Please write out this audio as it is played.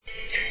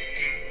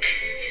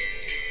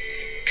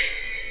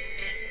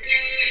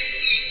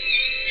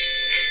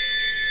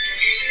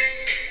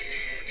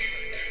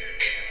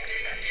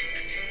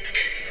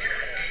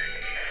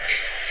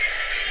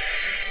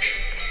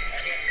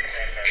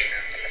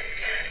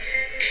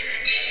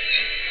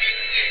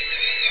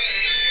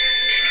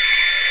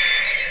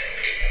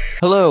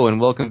Hello and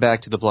welcome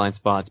back to the Blind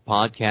Spots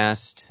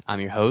podcast. I'm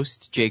your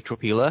host, Jake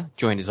Tropila,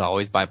 joined as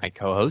always by my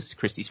co-host,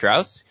 Christy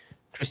Strauss.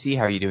 Christy,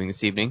 how are you doing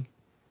this evening?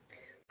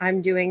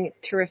 I'm doing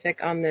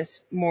terrific on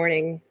this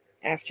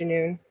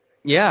afternoon.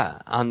 Yeah,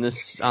 on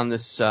this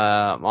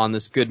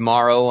good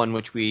morrow on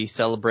which we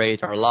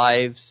celebrate our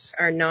lives.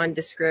 Our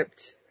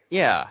nondescript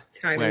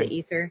time in the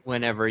ether.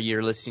 Whenever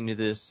you're listening to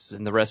this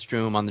in the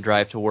restroom, on the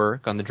drive to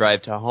work, on the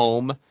drive to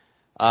home,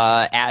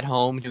 at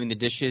home, doing the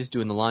dishes,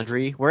 doing the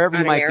laundry, wherever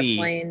you might be.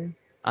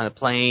 On a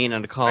plane,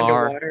 on a car,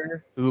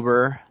 underwater,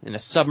 Uber, in a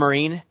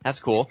submarine. That's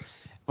cool.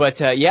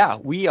 But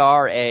we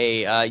are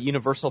a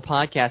universal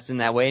podcast in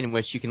that way, in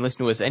which you can listen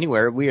to us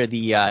anywhere. We are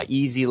the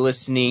easy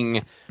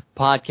listening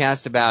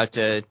podcast about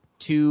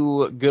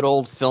two good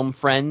old film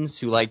friends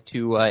who like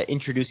to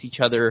introduce each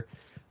other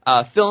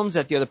films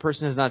that the other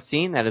person has not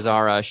seen. That is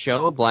our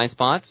show, Blind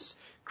Spots.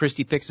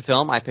 Christy picks a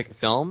film, I pick a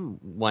film.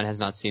 One has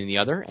not seen the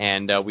other,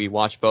 and we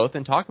watch both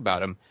and talk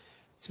about them.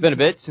 It's been a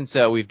bit since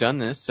we've done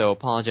this, so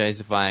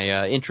apologize if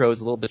my intro is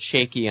a little bit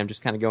shaky. I'm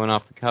just kind of going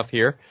off the cuff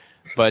here.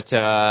 But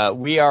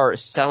we are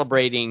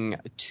celebrating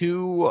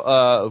two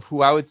of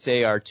who I would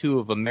say are two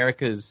of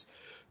America's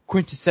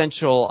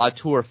quintessential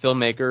auteur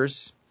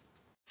filmmakers,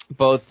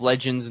 both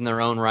legends in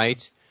their own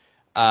right,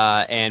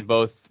 and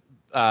both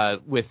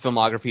with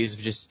filmographies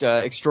of just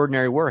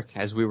extraordinary work,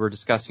 as we were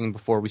discussing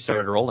before we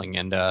started rolling.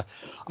 And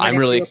I'm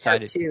really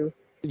excited.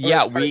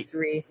 Yeah,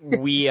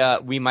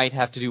 we might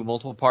have to do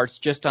multiple parts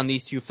just on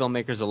these two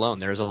filmmakers alone.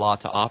 There's a lot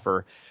to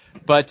offer.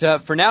 But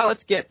for now,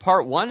 let's get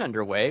part one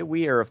underway.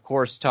 We are, of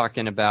course,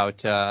 talking about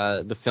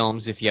the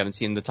films. If you haven't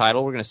seen the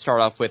title, we're going to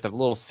start off with a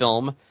little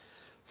film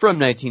from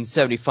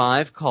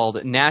 1975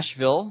 called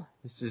Nashville.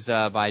 This is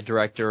by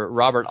director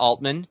Robert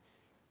Altman.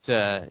 It's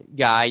a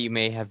guy you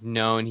may have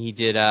known. He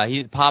did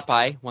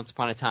Popeye Once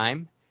Upon a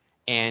Time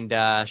and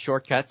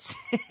Shortcuts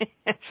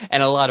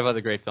and a lot of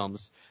other great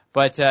films.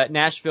 But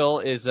Nashville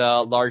is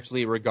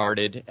largely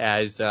regarded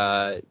as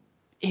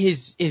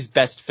his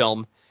best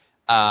film,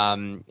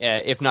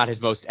 if not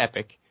his most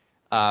epic,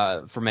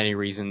 for many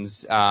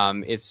reasons.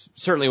 It's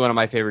certainly one of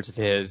my favorites of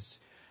his.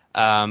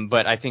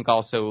 But I think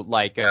also,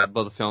 like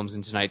both the films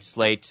in tonight's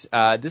slate,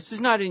 this is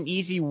not an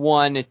easy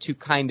one to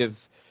kind of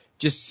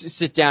just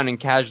sit down and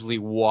casually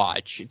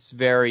watch. It's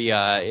very,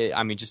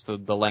 just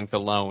the length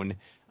alone.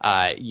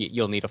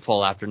 You'll need a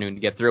full afternoon to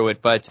get through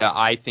it, but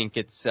I think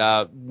it's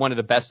one of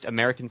the best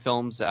American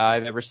films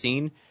I've ever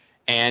seen,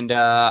 and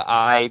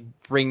I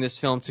bring this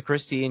film to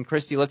Christy. And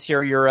Christy, let's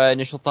hear your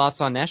initial thoughts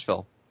on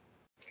Nashville.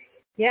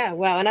 Yeah,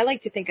 well, and I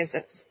like to think as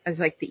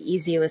like the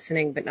easy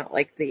listening, but not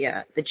like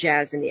the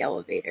jazz in the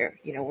elevator.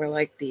 You know, we're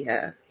like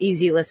the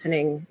easy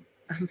listening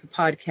of the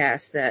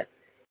podcast that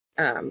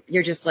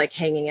you're just like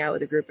hanging out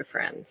with a group of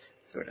friends,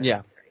 sort of.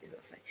 Yeah,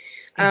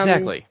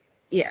 exactly.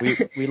 Yeah.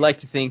 we like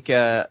to think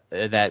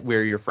that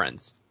we're your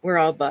friends. We're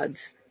all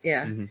buds.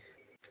 Yeah. Mm-hmm.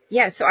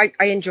 Yeah, so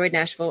I enjoyed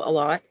Nashville a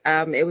lot.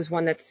 It was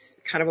one that's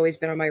kind of always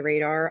been on my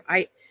radar.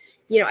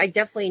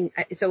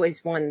 It's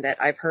always one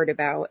that I've heard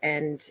about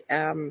and,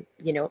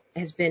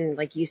 has been,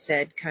 like you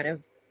said, kind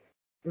of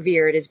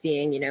revered as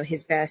being,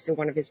 his best and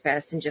one of his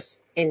best and just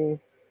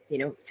in,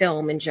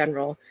 film in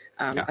general,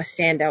 a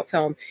standout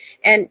film.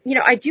 And,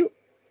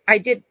 I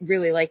did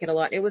really like it a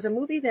lot. It was a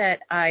movie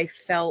that I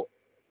felt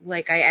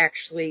like I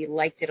actually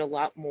liked it a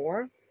lot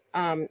more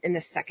in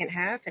the second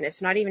half, and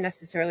it's not even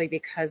necessarily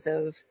because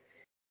of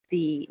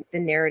the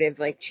narrative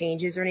like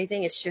changes or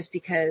anything. It's just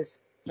because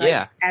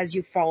as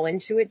you fall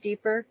into it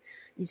deeper,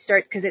 you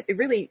start, because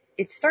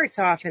it starts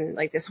off and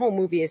like this whole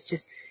movie is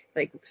just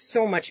like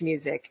so much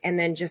music, and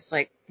then just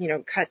like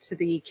cut to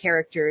the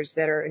characters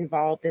that are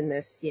involved in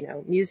this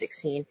music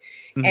scene.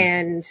 Mm-hmm.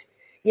 And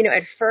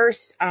at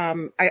first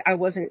I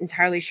wasn't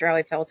entirely sure how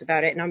I felt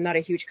about it, and I'm not a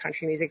huge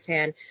country music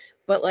fan,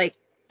 but like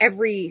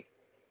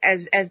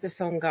as the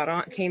film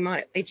came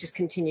on, it just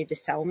continued to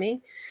sell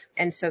me.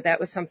 And so that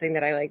was something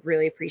that I like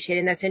really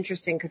appreciated. And that's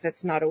interesting because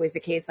that's not always the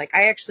case. Like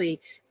I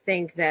actually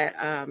think that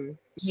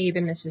Abe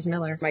and Mrs.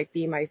 Miller might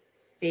be my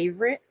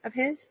favorite of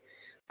his.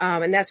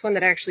 And that's one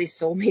that actually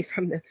sold me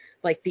from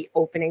the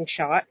opening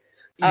shot.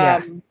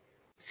 Yeah.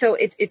 So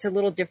it's a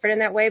little different in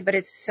that way, but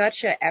it's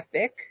such an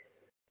epic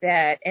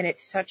and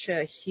it's such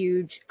a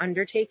huge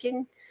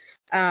undertaking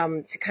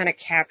to kind of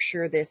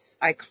capture this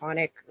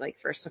iconic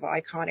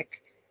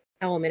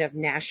element of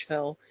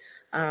Nashville,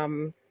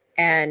 and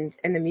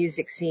the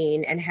music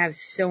scene, and have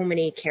so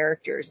many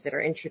characters that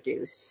are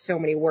introduced, so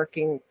many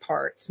moving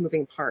parts, was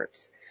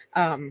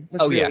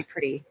really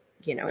pretty,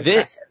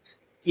 impressive.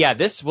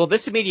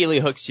 This immediately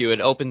hooks you.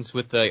 It opens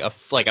with a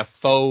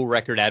faux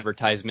record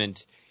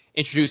advertisement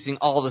introducing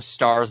all the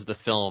stars of the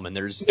film, and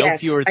there's no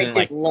fewer than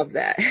love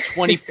that.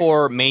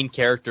 24 main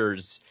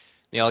characters.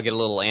 They all get a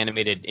little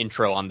animated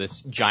intro on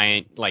this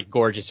giant,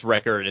 gorgeous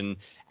record, and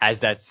as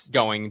that's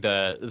going,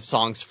 the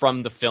songs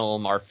from the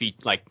film are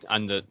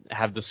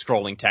have the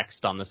scrolling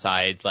text on the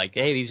sides, like,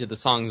 hey, these are the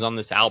songs on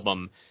this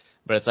album.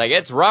 But it's like,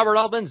 it's Robert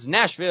Altman's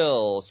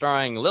Nashville,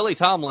 starring Lily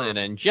Tomlin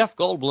and Jeff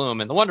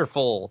Goldblum and the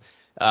wonderful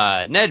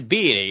Ned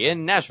Beatty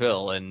in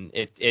Nashville, and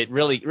it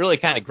really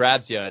kind of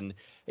grabs you. And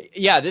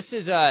yeah, this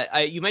is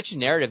you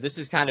mentioned narrative. This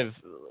is kind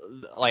of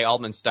like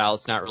Altman style.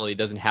 It's not really, it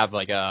doesn't have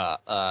like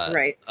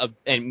Right.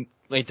 and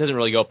it doesn't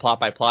really go plot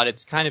by plot.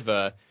 It's kind of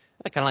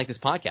like this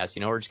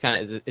podcast, we're just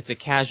kind of, it's a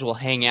casual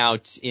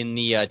hangout in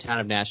the town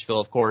of Nashville,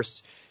 of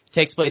course. It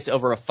takes place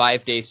over a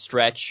 5-day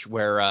stretch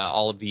where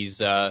all of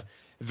these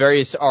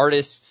various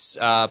artists,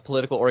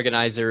 political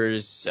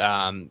organizers,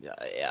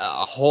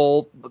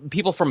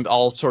 people from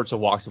all sorts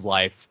of walks of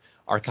life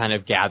are kind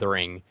of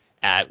gathering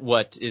at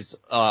what is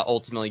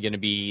ultimately going to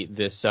be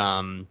this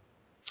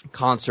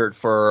concert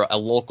for a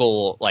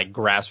local, like,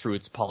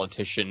 grassroots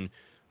politician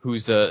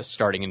who's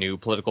starting a new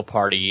political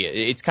party.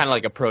 It's kind of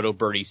like a proto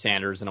Bernie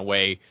Sanders in a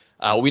way.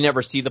 We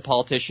never see the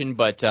politician,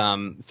 but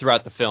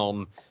throughout the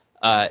film,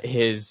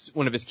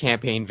 one of his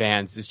campaign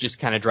vans is just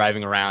kind of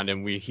driving around,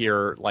 and we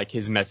hear like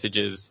his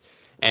messages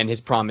and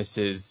his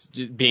promises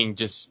being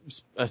just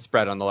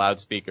spread on the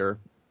loudspeaker.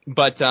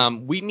 But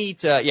we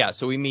meet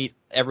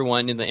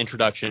everyone in the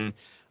introduction.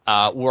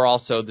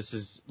 This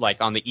is like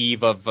on the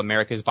eve of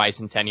America's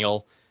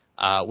bicentennial,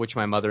 which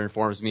my mother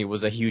informs me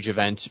was a huge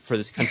event for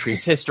this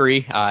country's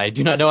history. I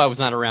do not know, I was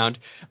not around,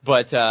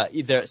 but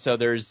there's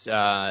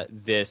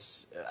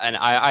this, and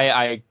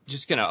I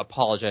just gonna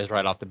apologize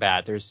right off the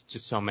bat. There's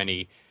just so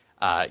many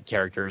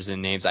characters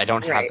and names. I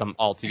don't have them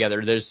all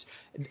together. There's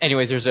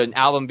an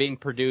album being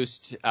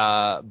produced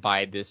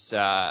by this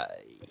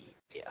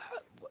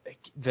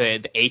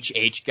the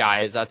HH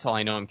guys. That's all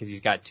I know him because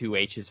he's got 2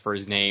 H's for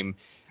his name.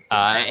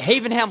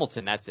 Haven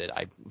Hamilton, that's it.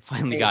 I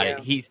finally got it.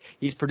 He's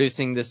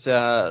producing this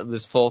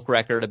folk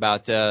record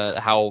about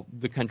how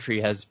the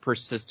country has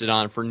persisted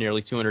on for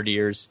nearly 200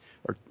 years,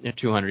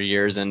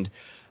 and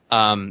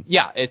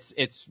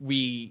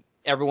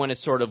everyone is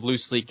sort of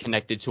loosely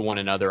connected to one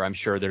another. I'm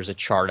sure there's a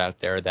chart out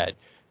there that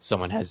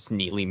someone has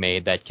neatly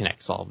made that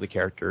connects all of the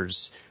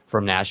characters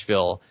from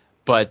Nashville.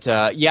 But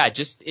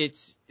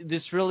it's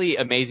this really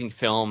amazing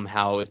film,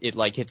 how it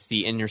like hits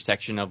the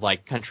intersection of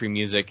like country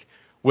music,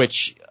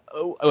 which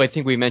I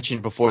think we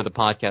mentioned before the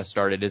podcast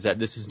started, is that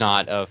this is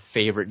not a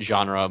favorite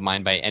genre of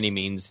mine by any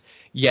means,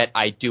 yet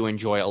I do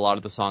enjoy a lot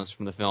of the songs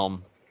from the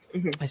film.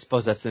 Mm-hmm. I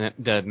suppose that's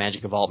the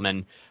magic of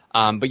Altman.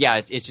 But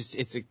yeah,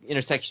 it's an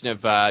intersection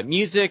of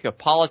music, of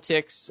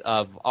politics,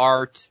 of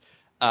art,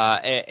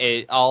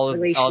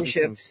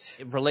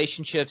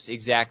 relationships,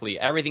 exactly.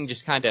 Everything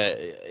just kind of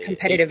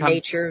competitive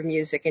nature of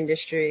music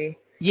industry.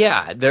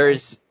 Yeah,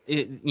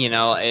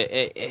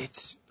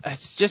 it's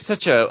just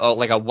such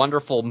a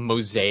wonderful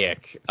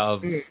mosaic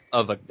of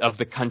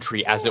the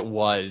country as it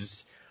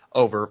was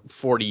over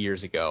 40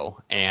 years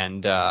ago,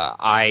 and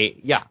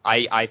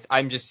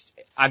I'm just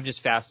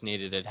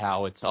fascinated at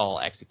how it's all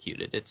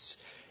executed. It's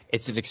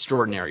an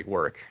extraordinary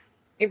work.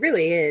 It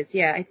really is.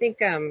 Yeah, I think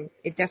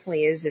it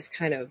definitely is this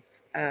kind of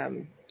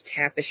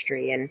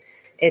tapestry, and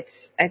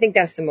I think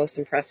that's the most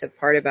impressive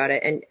part about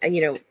it. And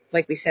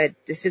like we said,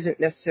 this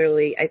isn't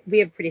necessarily, we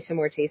have pretty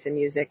similar tastes in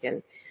music,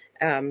 and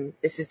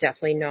this is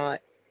definitely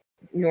not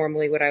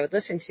normally what I would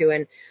listen to.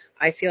 And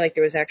I feel like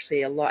there was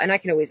actually a lot, and I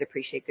can always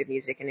appreciate good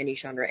music in any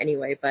genre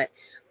anyway, but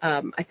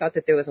I thought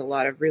that there was a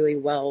lot of really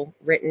well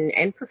written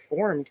and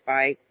performed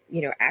by,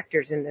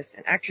 actors in this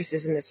and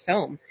actresses in this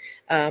film.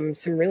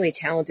 Some really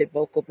talented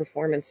vocal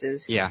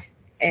performances. Yeah.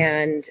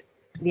 And,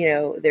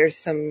 there's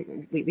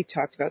some, we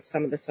talked about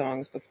some of the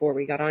songs before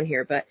we got on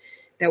here, but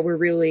that were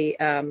really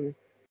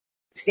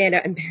stand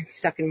out and been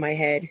stuck in my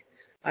head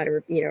on a,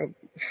 repeating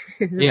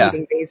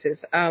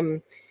basis.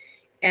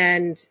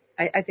 And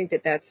I think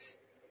that that's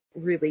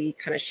really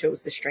kind of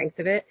shows the strength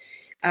of it.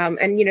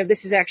 And,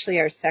 this is actually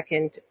our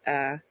second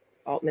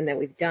Altman that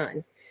we've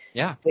done.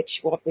 Yeah.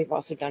 Which we've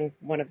also done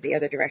one of the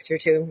other director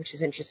too, which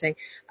is interesting.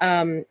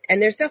 And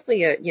there's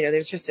definitely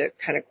there's just a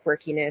kind of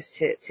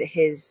quirkiness to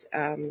his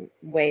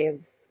way of,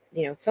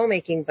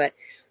 filmmaking. But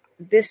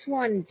this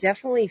one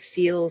definitely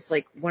feels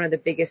like one of the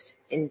biggest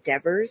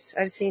endeavors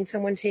I've seen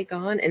someone take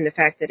on. And the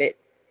fact that it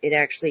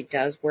actually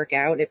does work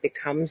out, it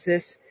becomes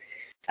this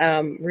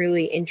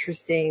really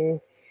interesting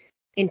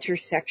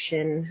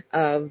intersection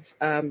of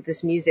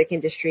this music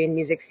industry and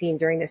music scene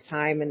during this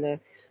time, and the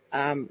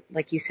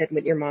like you said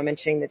with your mom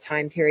mentioning the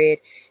time period,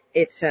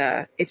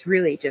 it's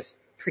really just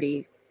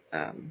pretty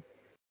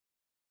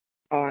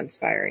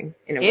awe-inspiring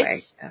in a way.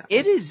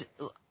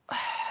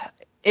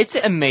 It's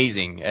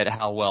amazing at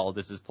how well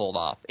this is pulled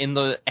off. In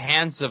the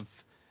hands of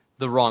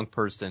the wrong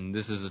person,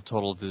 this is a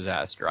total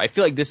disaster. I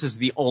feel like this is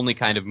the only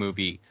kind of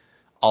movie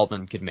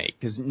Altman could make,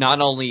 because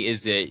not only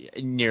is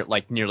it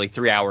nearly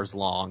 3 hours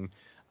long,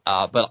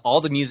 but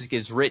all the music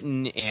is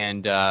written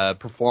and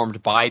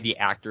performed by the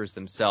actors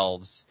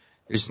themselves.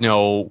 There's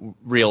no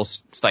real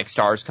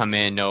stars come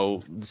in,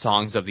 no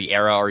songs of the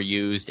era are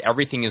used.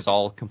 Everything is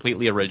all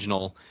completely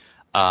original.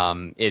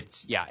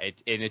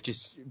 It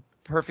just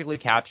perfectly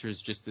captures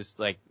just this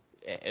a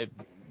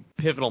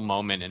pivotal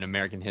moment in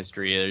American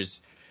history.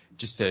 There's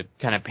just to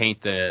kind of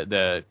paint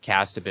the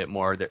cast a bit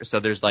more. There's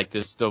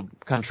the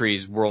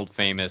country's world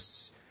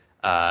famous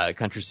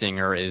country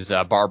singer is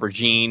Barbara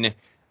Jean.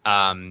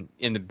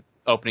 In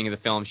opening of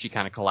the film, she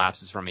kind of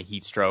collapses from a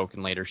heat stroke,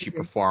 and later she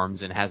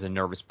performs and has a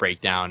nervous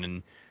breakdown,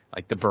 and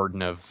like the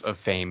burden of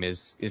fame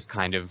is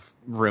kind of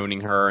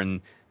ruining her.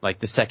 And like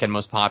the second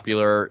most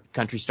popular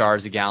country star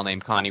is a gal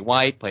named Connie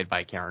White, played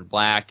by Karen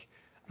Black,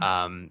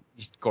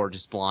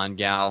 gorgeous blonde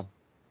gal.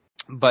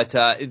 But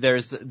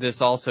there's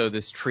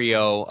this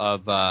trio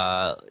of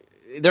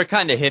they're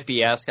kind of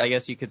hippie-esque, I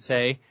guess you could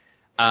say.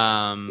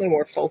 A little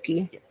more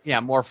folky. Yeah,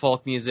 more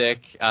folk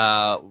music,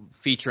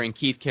 featuring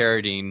Keith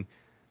Carradine,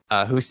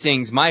 who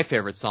sings my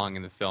favorite song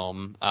in the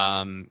film.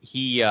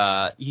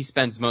 He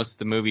spends most of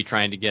the movie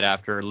trying to get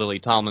after Lily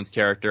Tomlin's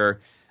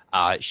character.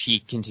 She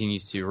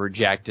continues to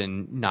reject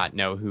and not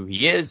know who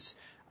he is.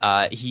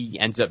 He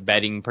ends up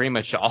betting pretty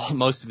much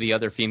most of the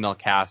other female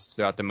cast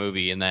throughout the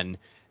movie, and then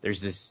there's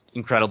this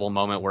incredible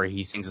moment where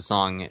he sings a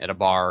song at a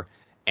bar,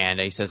 and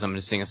he says, "I'm going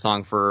to sing a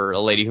song for a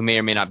lady who may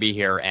or may not be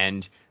here,"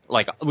 and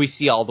like we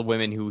see all the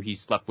women who he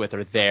slept with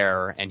are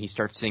there, and he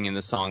starts singing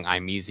the song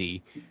 "I'm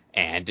Easy,"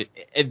 and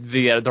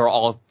they're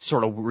all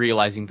sort of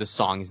realizing the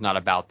song is not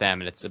about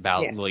them, and it's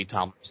about Lily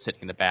Tomlin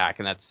sitting in the back,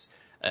 and that's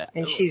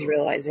and she's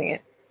realizing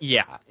it.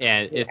 Yeah,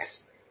 and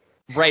it's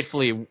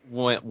rightfully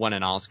won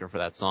an Oscar for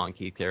that song,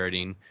 Keith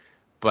Carradine.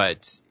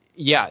 But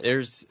yeah,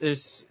 there's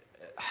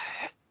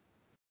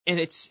and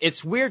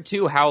it's weird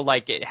too how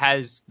like it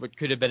has what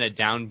could have been a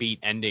downbeat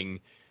ending,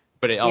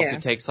 but it also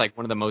takes like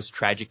one of the most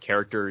tragic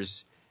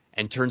characters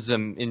and turns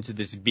them into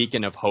this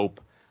beacon of hope.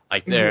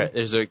 Like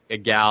there's a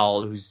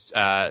gal who's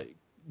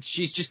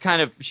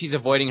she's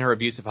avoiding her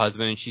abusive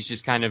husband, and she's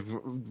just kind of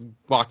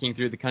walking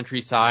through the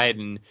countryside,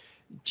 and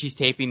she's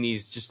taping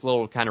these just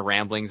little kind of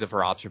ramblings of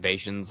her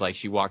observations. Like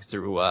she walks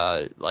through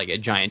like a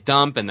giant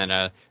dump, and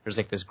then there's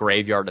like this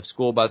graveyard of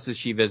school buses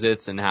she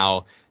visits, and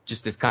how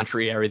just this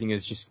country, everything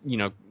is just, you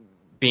know,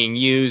 being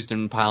used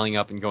and piling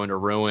up and going to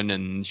ruin.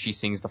 And she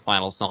sings the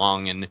final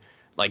song and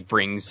like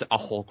brings a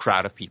whole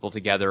crowd of people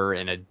together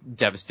in a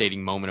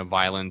devastating moment of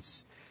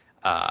violence.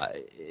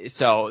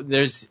 So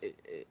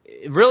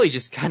it really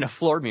just kind of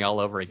floored me all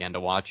over again to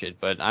watch it,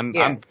 but I'm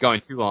going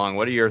too long.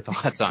 What are your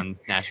thoughts on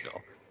Nashville?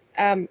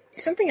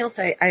 Something else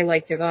I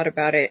liked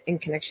about it in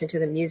connection to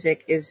the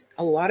music is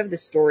a lot of the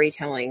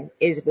storytelling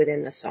is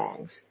within the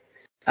songs.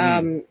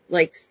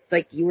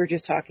 Like you were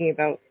just talking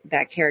about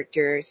that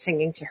character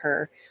singing to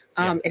her.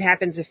 It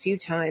happens a few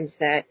times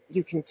that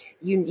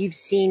you've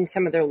seen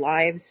some of their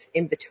lives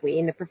in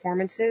between the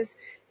performances,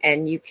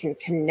 and you can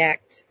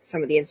connect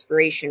some of the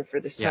inspiration for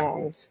the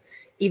songs,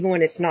 even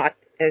when it's not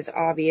as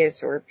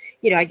obvious, or,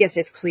 you know, I guess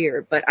it's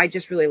clear, but I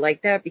just really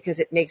like that because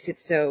it makes it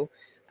so,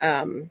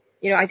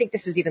 you know, I think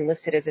this is even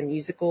listed as a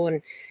musical,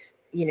 and,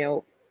 you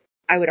know,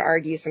 I would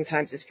argue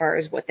sometimes as far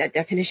as what that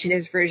definition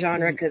is for a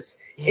genre, because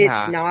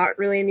it's not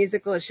really a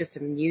musical. It's just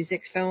a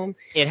music film.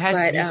 It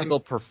has musical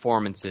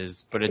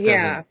performances, but it doesn't.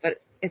 Yeah,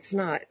 but it's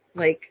not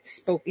like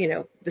you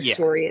know, the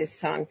story is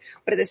sung.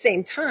 But at the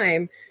same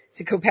time,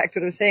 to go back to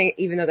what I was saying,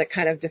 even though that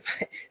kind of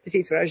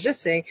defeats what I was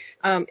just saying,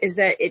 is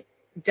that it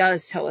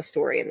does tell a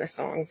story in the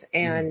songs,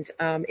 and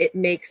it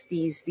makes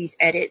these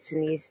edits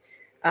and these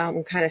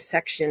kind of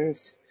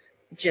sections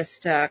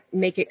just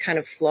make it kind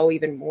of flow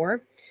even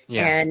more.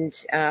 Yeah. And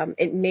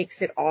it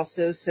makes it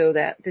also so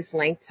that this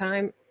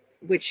runtime,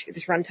 which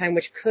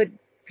could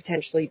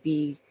potentially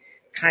be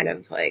kind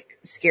of like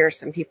scare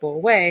some people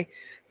away,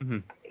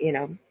 you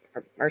know,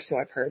 or so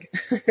I've heard.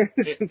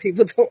 Some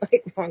people don't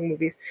like long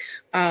movies.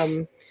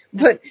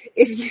 But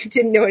if you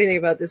didn't know anything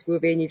about this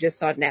movie and you just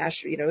saw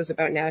Nashville, you know, it was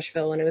about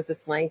Nashville and it was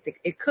this length,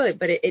 it could,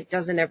 but it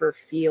doesn't ever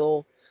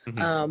feel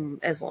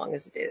as long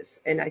as it is.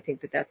 And I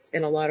think that's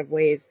in a lot of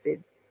ways that,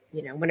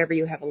 you know, whenever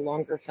you have a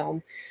longer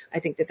film, I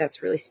think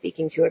that's really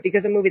speaking to it,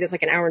 because a movie that's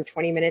like an hour and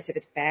 20 minutes, if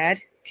it's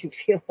bad, can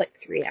feel like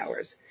 3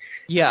 hours.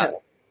 Yeah,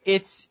 so.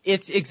 It's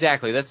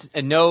exactly, that's I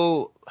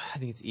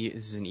think this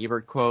is an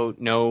Ebert quote.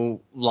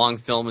 No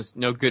good film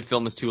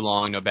is too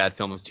long. No bad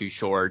film is too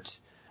short.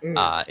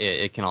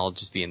 It can all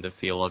just be in the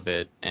feel of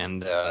it.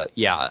 And,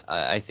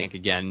 I think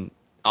again,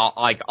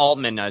 like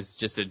Altman as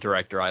just a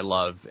director, I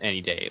love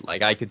any day.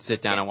 Like I could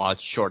sit down and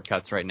watch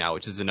Shortcuts right now,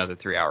 which is another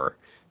 3-hour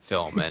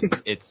film,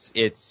 and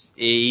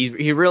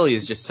he really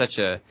is just such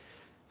a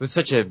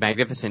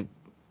magnificent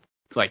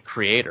like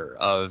creator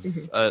of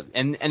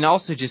and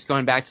also just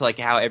going back to like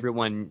how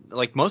everyone,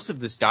 like most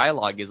of this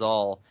dialogue is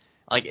all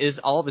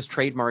of his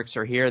trademarks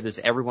are here.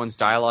 Everyone's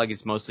dialogue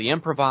is mostly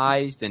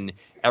improvised, and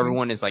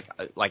everyone is like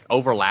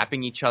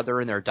overlapping each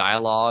other in their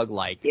dialogue.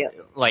 Like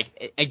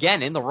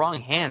again, in the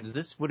wrong hands,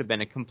 this would have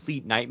been a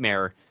complete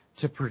nightmare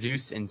to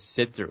produce and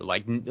sit through.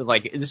 Like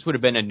this would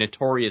have been a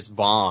notorious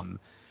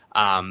bomb. But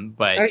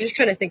I was just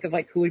trying to think of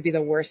like who would be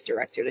the worst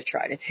director to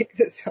try to take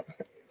this on.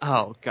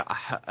 Oh God,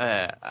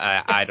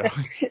 I don't.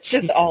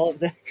 Just all of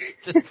them.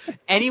 Just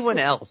anyone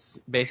else,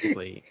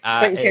 basically.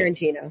 Quentin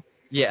Tarantino.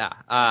 Yeah.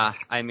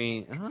 I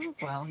mean,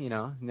 well, you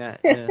know.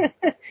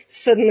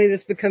 Suddenly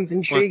this becomes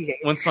intriguing.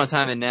 Once upon a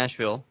time in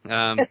Nashville.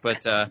 I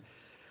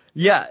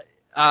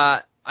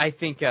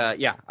think. I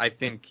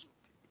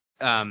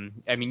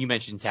mean, you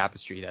mentioned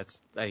tapestry. That's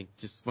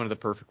just one of the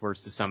perfect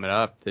words to sum it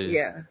up. There's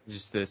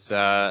just this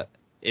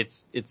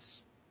it's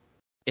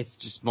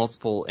just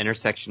multiple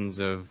intersections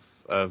of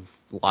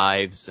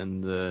lives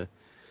and the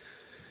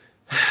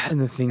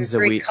things It's that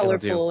very we that'll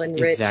colorful do. and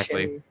rich.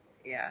 Exactly. And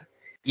yeah. And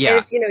Yeah.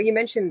 if, you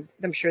mentioned,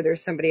 I'm sure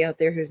there's somebody out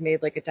there who's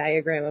made like a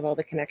diagram of all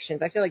the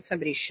connections. I feel like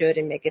somebody should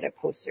and make it a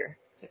poster.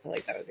 So I feel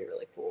like that would be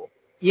really cool.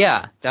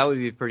 Yeah, that would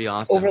be pretty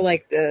awesome. Over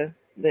like the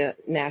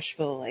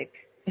Nashville,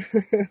 like,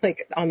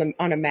 like on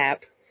a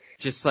map.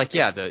 Just like,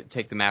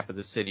 take the map of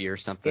the city or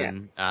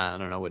something. Yeah. I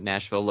don't know what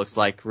Nashville looks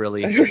like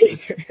really,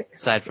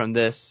 aside from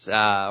this,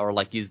 or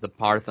like use the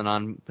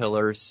Parthenon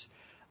pillars.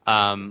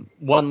 One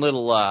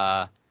little,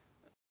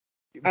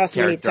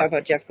 Also, we need to talk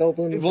about Jeff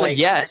Goldblum's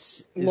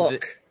yes.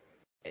 look.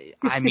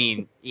 I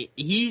mean,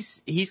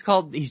 he's just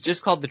called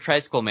the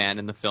Tricycle Man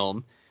in the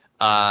film.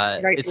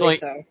 Rightfully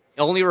so.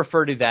 Only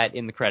refer to that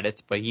in the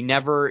credits, but he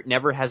never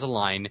has a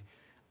line.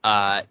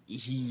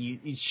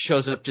 He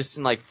shows up just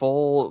in like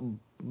full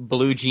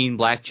blue jean,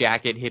 black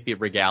jacket, hippie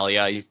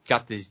regalia. He's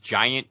got this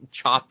giant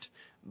chopped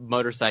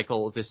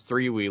motorcycle with this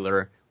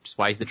 3-wheeler, which is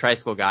why he's the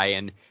tricycle guy.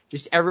 And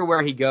just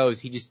everywhere he goes,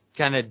 he just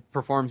kind of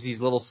performs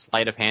these little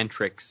sleight of hand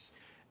tricks,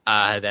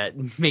 that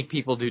make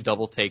people do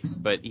double takes,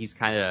 but he's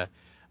kind of,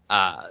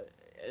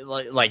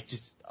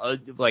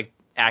 like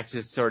acts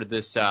as sort of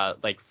this,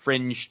 like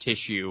fringe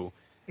tissue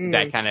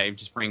that kind of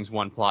just brings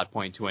one plot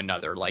point to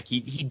another. Like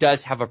he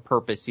does have a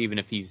purpose, even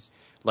if he's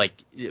like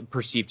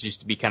perceived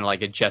just to be kind of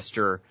like a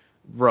jester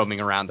roaming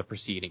around the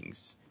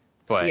proceedings.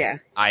 But yeah,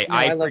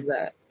 I love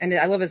that, and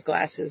I love his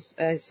glasses,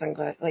 his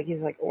sunglasses. Like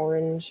he's like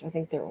orange. I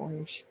think they're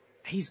orange.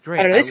 He's great.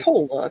 I don't know. His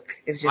whole look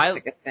is just a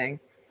good thing.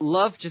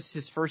 Love just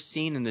his first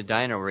scene in the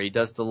diner where he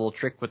does the little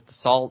trick with the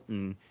salt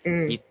and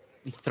he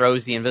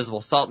throws the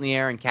invisible salt in the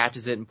air and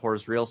catches it and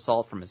pours real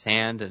salt from his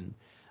hand and.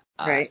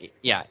 Right.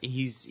 Yeah,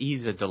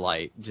 he's a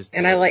delight.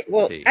 And I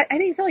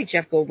feel like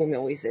Jeff Goldblum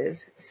always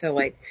is. So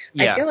like,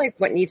 I feel like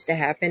what needs to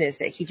happen is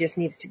that he just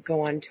needs to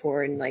go on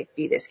tour and like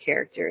be this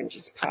character and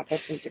just pop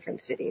up in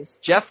different cities.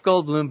 Jeff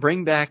Goldblum,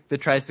 bring back the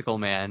Tricycle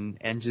Man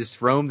and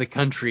just roam the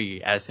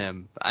country as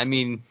him. I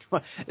mean,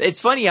 it's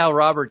funny how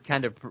Robert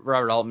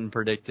Altman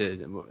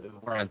predicted,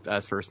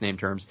 as first name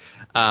terms,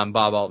 Bob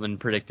Altman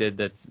predicted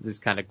that this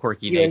kind of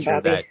quirky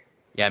nature that,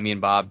 me and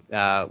Bob,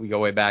 we go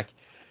way back.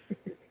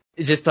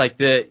 Just like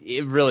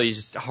it really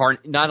just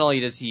not only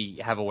does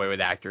he have a way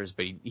with actors,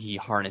 but he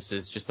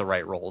harnesses just the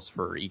right roles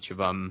for each of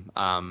them.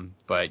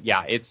 But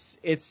yeah, it's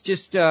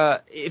just,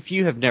 if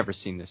you have never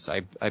seen this,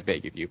 I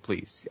beg of you,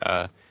 please,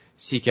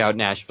 seek out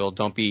Nashville.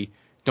 Don't be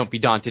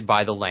daunted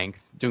by the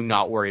length. Do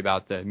not worry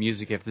about the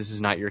music. If this is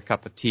not your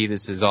cup of tea,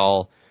 this is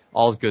all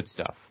good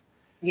stuff.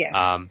 Yes.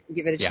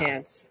 Give it a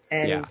chance.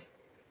 And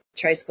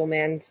Tricycle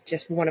Man's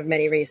just one of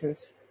many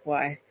reasons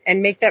why.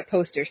 And make that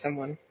poster,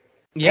 someone.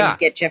 Yeah. And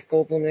get Jeff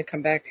Goldblum to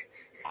come back.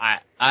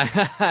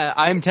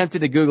 I'm tempted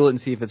to Google it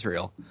and see if it's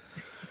real.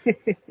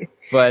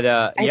 But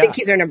I think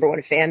he's our number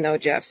one fan though,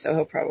 Jeff. So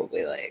he'll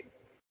probably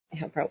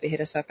hit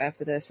us up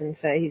after this and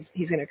say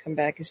he's going to come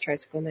back as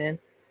Tricycle Man.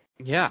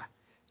 Yeah.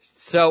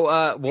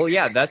 So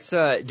that's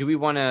do we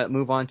want to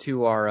move on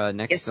to our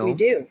next film? Yes,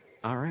 we do.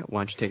 All right, why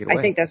don't you take it away?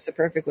 I think that's the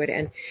perfect way to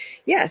end.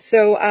 Yeah,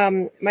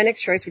 so my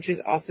next choice, which is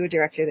also a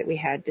director that we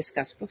had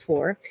discussed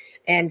before,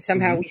 and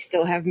somehow we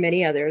still have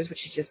many others,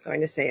 which is just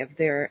going to say of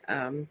their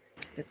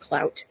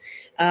clout.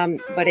 But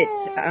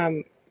it's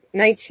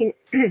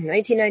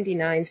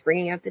 1999's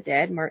Bringing Out the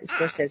Dead, Martin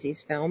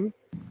Scorsese's film.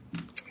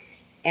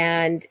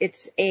 And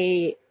it's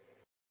a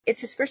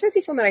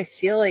Scorsese film that I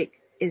feel like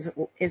is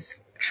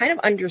kind of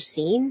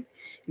underseen.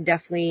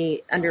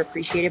 Definitely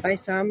underappreciated by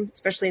some,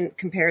 especially in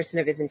comparison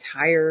of his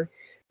entire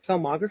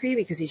filmography,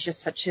 because he's just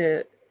such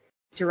a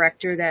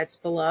director that's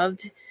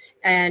beloved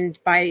and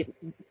by,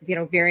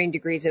 varying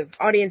degrees of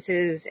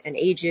audiences and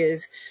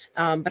ages.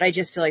 But I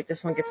just feel like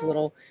this one gets a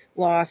little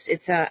lost.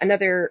 It's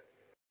another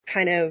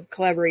kind of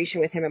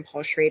collaboration with him and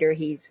Paul Schrader.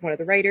 He's one of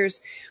the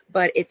writers,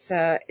 but it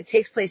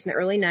takes place in the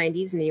early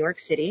 90s in New York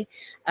City.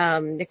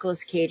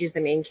 Nicolas Cage is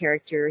the main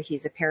character.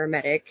 He's a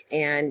paramedic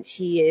and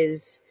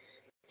he's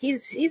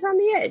on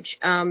the edge.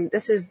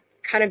 This is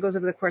kind of goes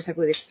over the course, I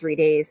believe it's 3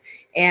 days.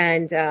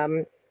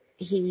 And,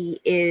 he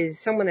is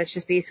someone that's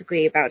just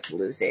basically about to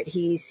lose it.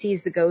 He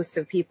sees the ghosts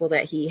of people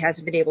that he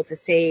hasn't been able to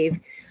save.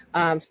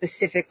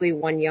 Specifically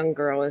one young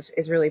girl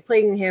is really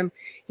plaguing him.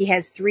 He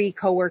has 3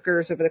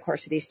 coworkers over the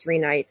course of these 3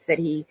 nights that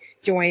he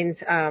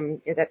joins,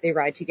 that they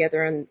ride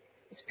together on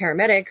as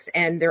paramedics,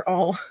 and they're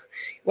all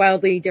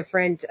wildly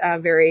different,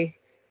 very,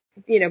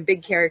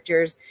 big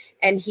characters.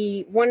 And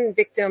one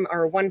victim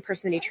or one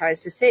person that he tries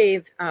to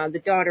save,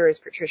 the daughter is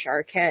Patricia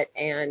Arquette,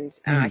 and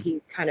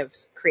he kind of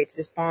creates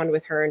this bond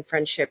with her and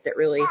friendship that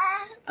really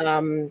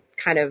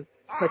kind of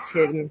puts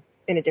him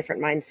in a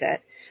different mindset.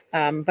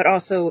 But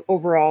also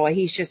overall,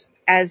 he's just,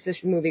 as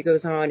this movie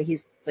goes on,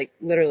 he's like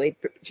literally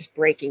just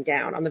breaking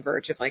down on the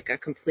verge of like a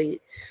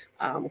complete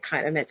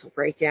kind of mental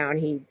breakdown.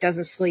 He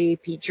doesn't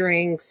sleep, he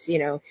drinks,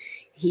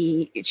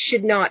 he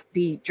should not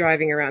be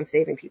driving around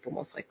saving people,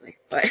 most likely.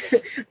 But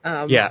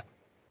yeah,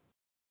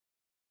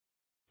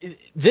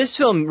 this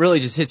film really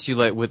just hits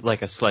you with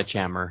like a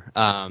sledgehammer.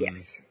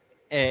 Yes.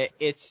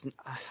 it's,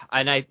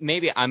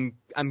 and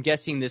I'm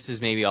guessing this is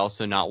maybe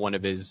also not one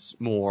of his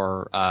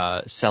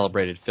more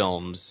celebrated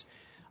films,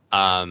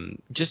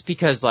 just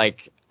because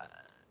like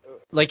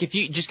if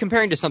you just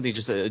comparing to something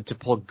just to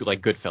pull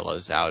like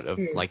Goodfellas out of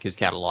like his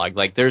catalog,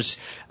 like there's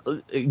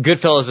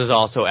Goodfellas is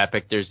also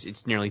epic.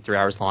 It's nearly 3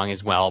 hours long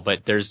as well,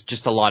 but there's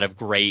just a lot of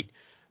great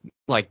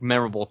like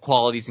memorable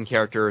qualities and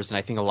characters, and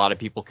I think a lot of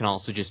people can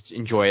also just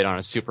enjoy it on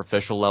a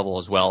superficial level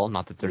as well.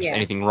 Not that there's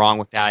anything wrong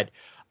with that,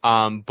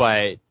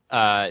 but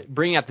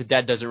Bringing Out the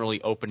Dead doesn't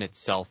really open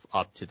itself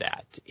up to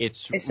that.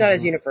 It's not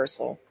as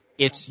universal.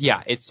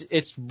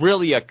 It's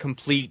really a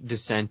complete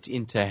descent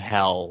into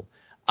hell.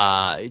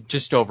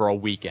 Just over a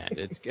weekend.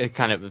 It's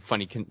kind of a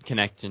funny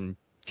connection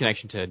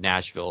to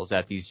Nashville is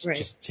that these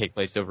just take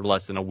place over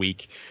less than a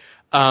week.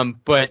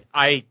 But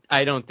I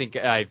don't think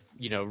I've,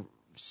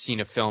 seen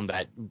a film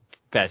that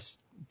best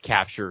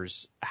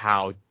captures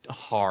how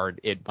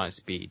hard it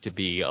must be to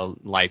be a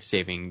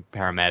life-saving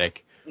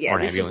paramedic or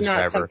an ambulance driver. Yeah, this is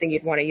not something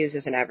you'd want to use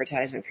as an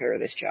advertisement for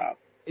this job.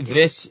 And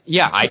that's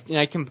the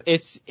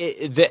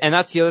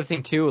other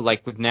thing too,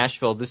 like with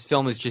Nashville, this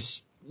film is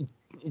just,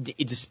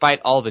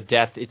 despite all the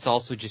death, it's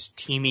also just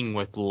teeming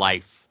with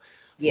life.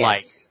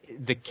 Yes.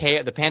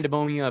 Like the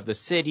pandemonium of the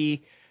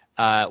city,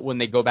 when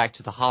they go back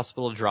to the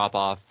hospital to drop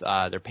off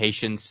their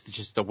patients,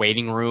 just the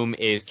waiting room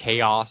is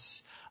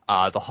chaos.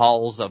 The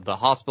halls of the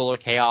hospital are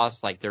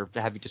chaos. Like they're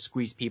having to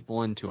squeeze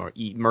people into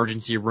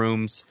emergency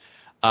rooms.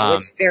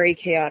 It's very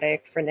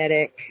chaotic,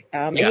 frenetic,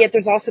 and yet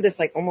there's also this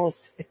like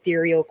almost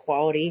ethereal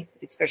quality,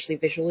 especially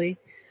visually,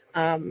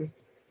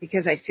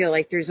 because I feel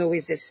like there's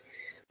always this.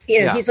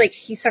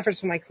 He suffers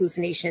from like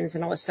hallucinations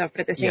and all this stuff, but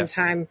at the same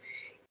time,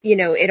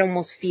 it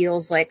almost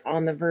feels like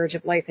on the verge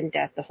of life and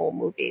death, the whole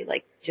movie,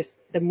 like just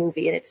the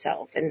movie in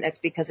itself. And that's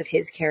because of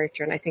his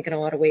character. And I think in a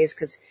lot of ways,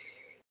 because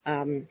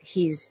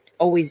he's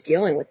always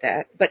dealing with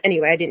that. But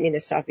anyway, I didn't mean to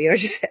stop you. I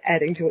was just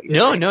adding to what you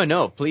were saying.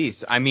 No,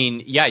 please. I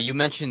mean, you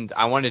mentioned,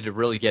 I wanted to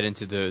really get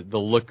into the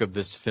look of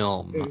this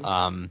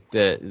film.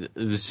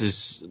 This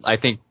is, I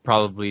think,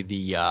 probably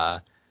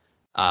the,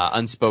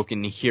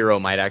 unspoken hero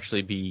might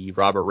actually be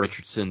Robert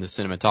Richardson, the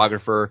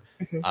cinematographer.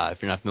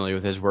 If you're not familiar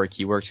with his work,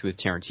 he works with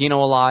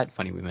Tarantino a lot.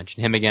 Funny we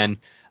mentioned him again.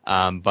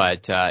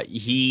 But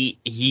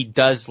he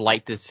does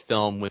light this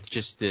film with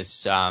just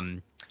this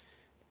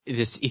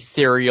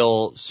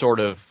ethereal sort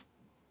of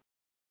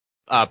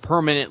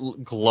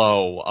permanent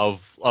glow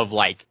of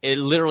like, it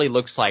literally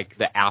looks like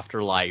the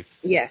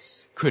afterlife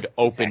could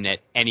open at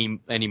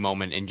any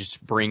moment and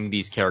just bring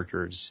these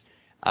characters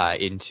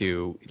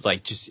into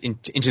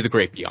the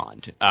great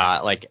beyond.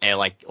 Like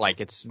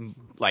it's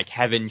like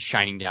heaven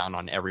shining down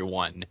on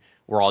everyone.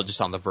 We're all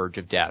just on the verge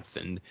of death.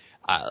 And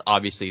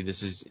obviously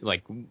this is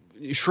like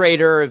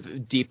Schrader,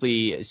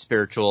 deeply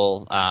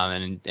spiritual,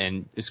 and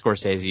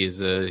Scorsese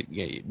is I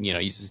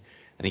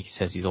think he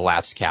says he's a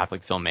lapsed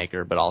Catholic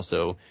filmmaker, but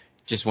also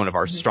just one of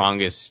our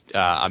strongest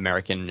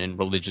American and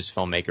religious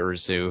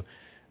filmmakers who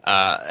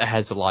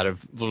has a lot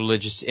of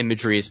religious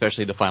imagery,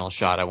 especially the final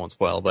shot. I won't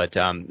spoil, but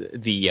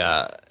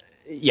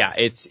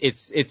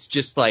it's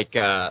just like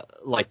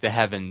the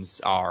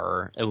heavens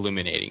are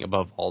illuminating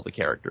above all the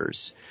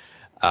characters,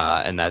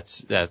 and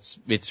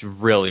it's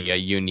really a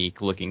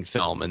unique looking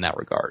film in that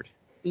regard.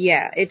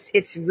 Yeah,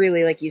 it's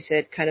really, like you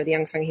said, kind of the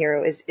unsung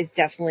hero is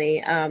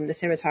definitely the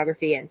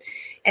cinematography,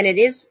 and it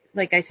is,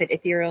 like I said,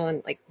 ethereal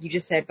and like you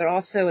just said, but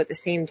also at the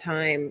same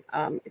time,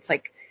 it's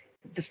like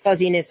the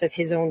fuzziness of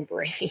his own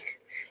brain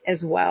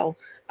as well,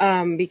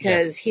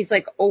 because he's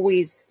like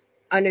always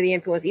under the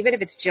influence, even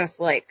if it's just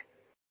like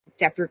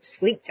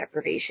sleep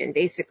deprivation,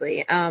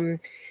 basically.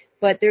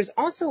 But there's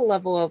also a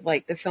level of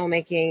like the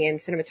filmmaking and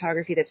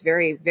cinematography that's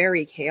very,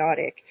 very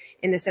chaotic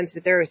in the sense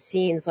that there are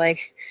scenes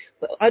like,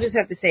 well, I'll just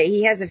have to say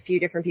he has a few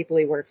different people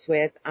he works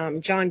with.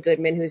 John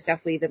Goodman, who's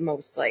definitely the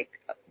most like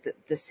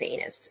the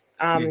sanest.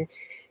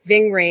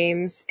 Ving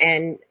Rhames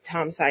and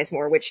Tom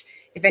Sizemore, which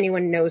if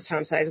anyone knows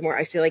Tom Sizemore,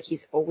 I feel like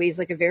he's always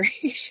like a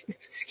variation of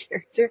this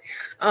character,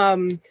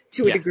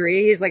 to a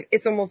degree. He's like,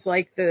 it's almost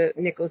like the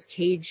Nicolas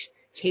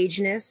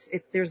Cageness.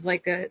 There's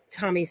like a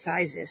Tommy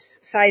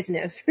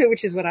sizeness,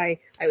 which is what I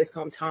always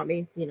call him,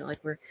 Tommy,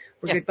 like we're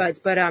good buds,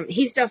 but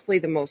he's definitely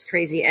the most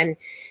crazy. And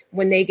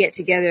when they get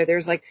together,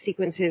 there's like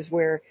sequences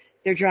where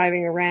they're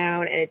driving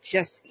around and it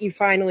just, you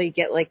finally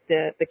get like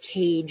the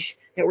cage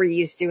that we're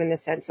used to in the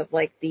sense of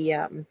like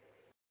the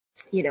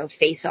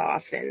Face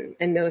Off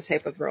and those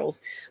type of roles.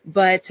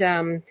 But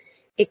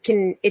it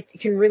can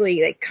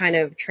really like kind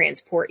of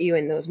transport you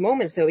in those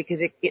moments though,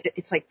 because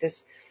it's like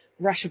this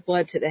rush of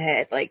blood to the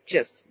head, like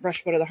just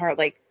rush blood to the heart,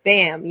 like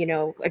bam,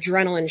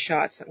 adrenaline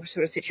shots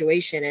sort of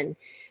situation.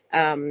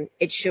 And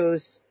it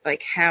shows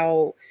like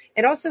how,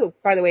 and also,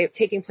 by the way,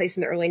 taking place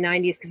in the early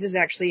 90s, because this is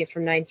actually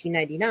from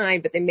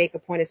 1999, but they make a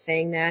point of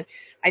saying that.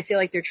 I feel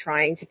like they're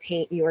trying to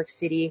paint New York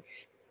City,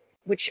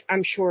 which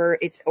I'm sure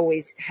it's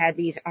always had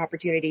these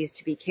opportunities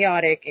to be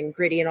chaotic and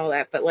gritty and all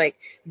that, but like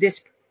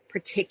this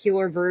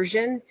particular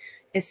version,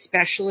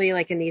 especially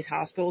like in these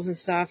hospitals and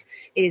stuff,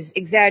 is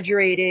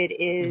exaggerated,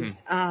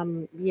 is,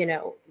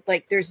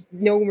 like there's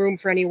no room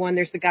for anyone.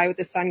 There's the guy with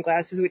the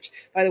sunglasses, which,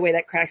 by the way,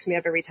 that cracks me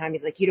up every time.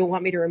 He's like, you don't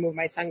want me to remove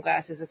my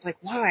sunglasses. It's like,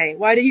 why?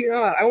 Why do you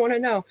not? I want to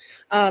know.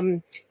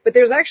 But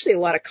there's actually a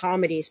lot of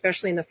comedy,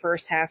 especially in the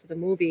first half of the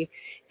movie.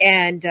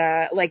 And,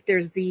 like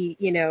there's the,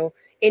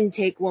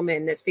 intake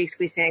woman that's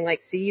basically saying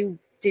like, so you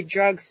did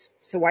drugs,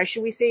 so why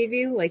should we save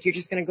you? Like, you're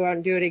just going to go out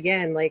and do it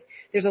again. Like,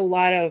 there's a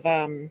lot of,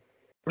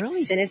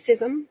 Really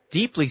cynicism.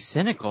 deeply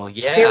cynical.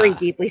 It's Yeah. very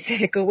deeply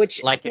cynical,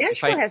 which Like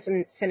Nashville has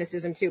some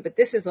cynicism too, but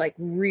this is like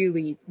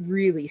really,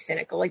 really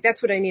cynical. Like,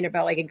 that's what I mean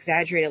about like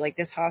exaggerated, like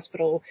this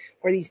hospital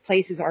or these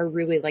places are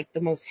really like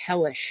the most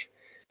hellish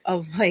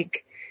of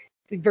like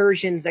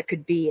versions that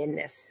could be in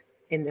this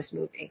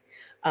movie.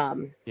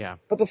 Yeah.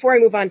 But before I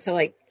move on to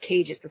like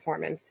Cage's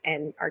performance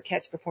and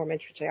Arquette's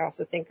performance, which I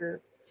also think are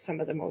some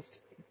of the most,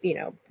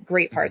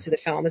 great parts of the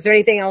film. Is there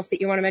anything else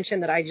that you want to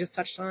mention that I just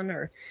touched on,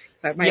 or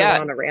is I might have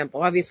gone on a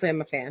ramble? Obviously, I'm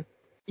a fan.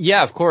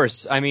 Yeah, of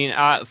course. I mean,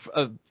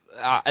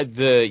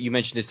 you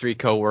mentioned his three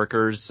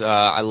coworkers.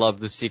 I love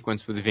the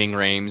sequence with Ving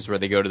Rhames where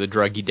they go to the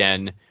druggie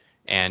den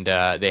and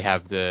they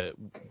have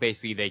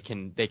basically they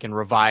can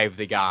revive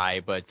the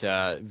guy, but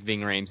Ving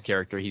Rhames'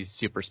 character, he's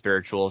super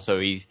spiritual, so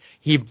he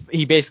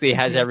basically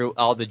has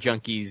all the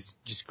junkies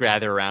just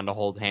gather around to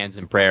hold hands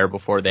in prayer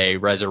before they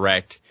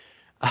resurrect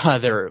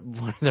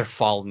their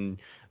fallen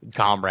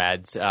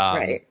comrades.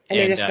 Right. And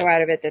they're just so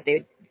out of it that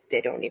they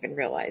don't even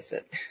realize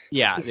it.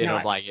 Yeah, they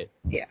don't like it.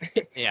 Yeah.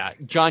 Yeah.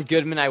 John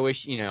Goodman, I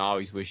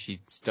always wish he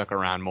stuck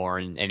around more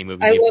in any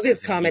movie. I love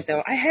his comment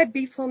though. I had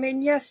beef lo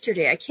mein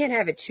yesterday. I can't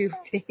have it 2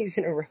 days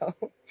in a row.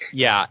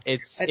 Yeah,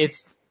 it's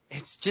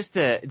just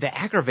the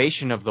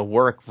aggravation of the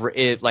work.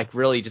 It like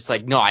really just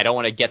like, no, I don't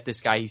want to get this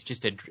guy. He's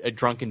just a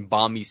drunken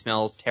bum. He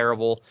smells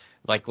terrible.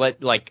 Like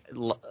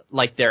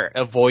they're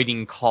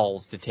avoiding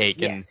calls to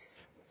take. Yes.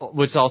 And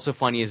what's also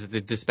funny is that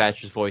the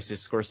dispatcher's voice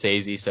is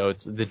Scorsese, so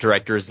it's the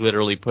director is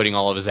literally putting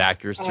all of his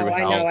actors through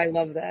hell. I know. I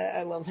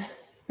love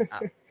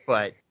that.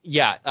 But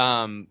yeah,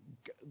 and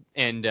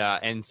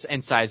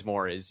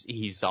Sizemore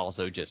he's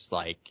also just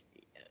like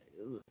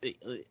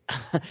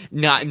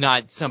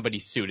not somebody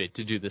suited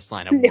to do this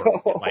line of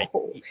work.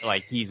 No.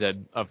 Like he's a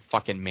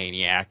fucking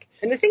maniac.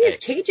 And the thing is,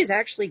 Cage is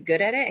actually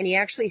good at it, and he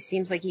actually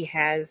seems like he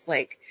has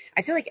like,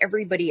 I feel like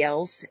everybody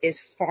else is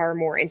far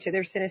more into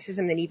their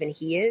cynicism than even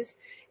he is.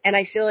 And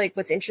I feel like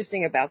what's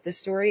interesting about this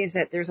story is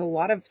that there's a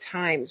lot of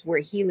times where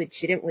he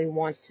legitimately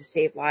wants to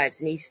save lives,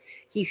 and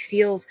he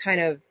feels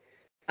kind of,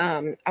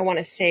 I want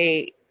to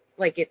say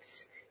like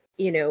it's,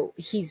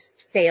 he's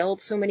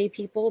failed so many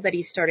people that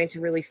he's starting to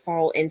really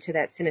fall into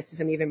that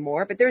cynicism even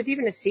more. But there's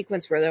even a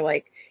sequence where they're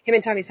like, him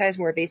and Tommy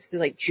Sizemore are basically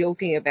like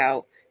joking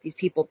about these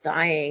people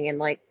dying and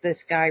like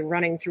this guy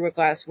running through a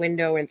glass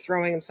window and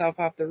throwing himself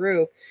off the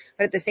roof.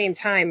 But at the same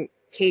time,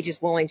 Cage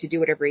is willing to do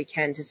whatever he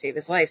can to save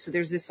his life. So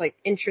there's this like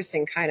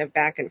interesting kind of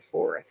back and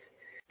forth.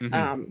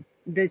 Mm-hmm.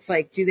 That's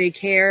like, do they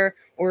care,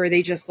 or are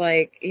they just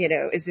like,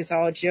 is this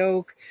all a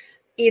joke?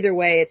 Either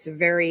way, it's a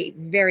very,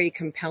 very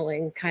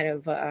compelling kind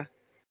of,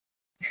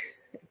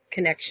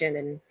 connection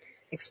and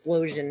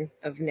explosion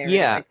of narrative,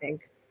 Yeah. I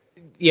think.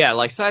 Yeah,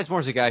 like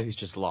Sizemore's a guy who's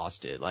just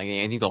lost it. Like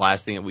I think the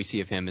last thing that we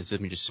see of him is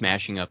him just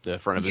smashing up the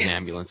front of his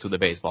ambulance with a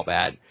baseball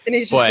bat. And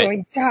he's just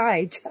going,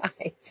 die.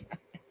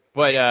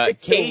 But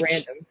it's so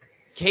random.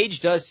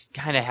 Cage does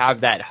kind of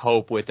have that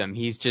hope with him.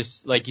 He's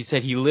just, like you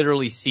said, he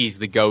literally sees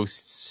the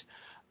ghosts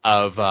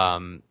of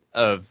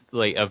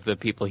the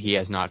people he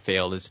has not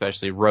failed,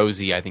 especially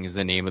Rosie, I think is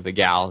the name of the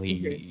gal.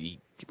 He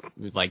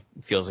like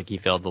feels like he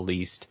failed the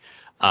least.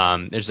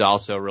 There's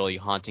also a really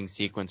haunting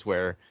sequence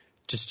where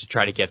just to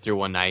try to get through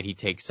one night, he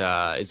takes,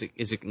 is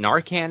it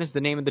Narcan is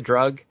the name of the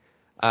drug,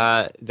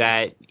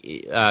 that,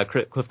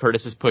 Cliff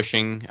Curtis is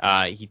pushing.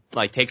 He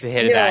like takes a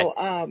hit of that.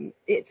 No,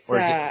 it's, or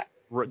is it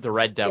the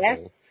Red Devil?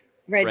 Death?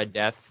 Red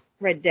Death?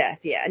 Red Death,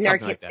 yeah. Something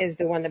Narcan like that. is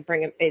the one that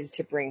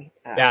to bring,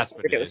 that's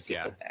what it is,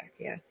 people back,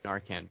 yeah.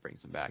 Narcan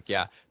brings them back,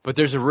 yeah. But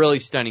there's a really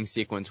stunning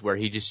sequence where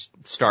he just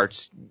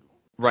starts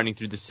running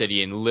through the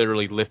city and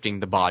literally lifting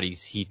the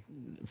bodies he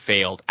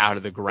failed out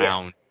of the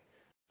ground.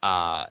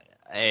 Yeah.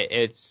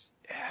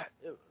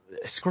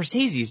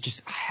 Scorsese is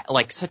just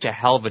like such a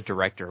hell of a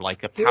director.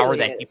 Like the power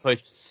that he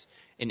puts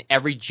in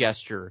every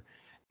gesture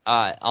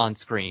on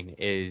screen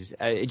is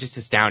just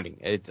astounding.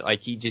 It's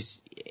like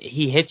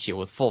he hits you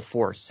with full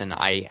force, and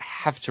I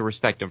have to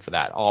respect him for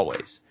that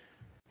always.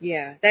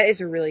 Yeah, that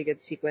is a really good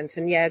sequence,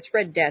 and yeah, it's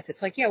Red Death.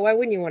 It's like, yeah, why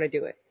wouldn't you want to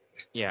do it?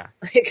 Yeah.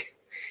 Like,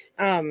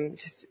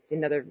 just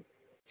another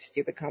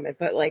stupid comment,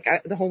 but like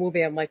the whole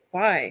movie, I'm like,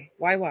 why?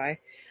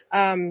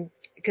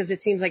 Because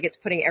it sees like it's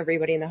putting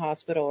everybody in the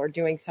hospital or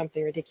doing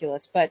something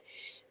ridiculous. But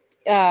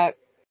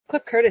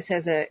Cliff Curtis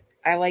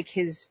I like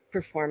his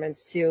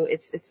performance too.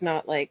 It's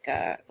not like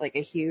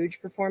a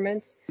huge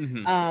performance.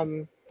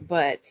 Mm-hmm.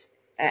 But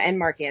and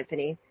Mark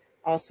Anthony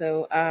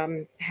also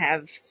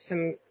have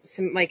some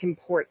like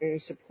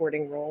important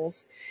supporting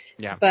roles.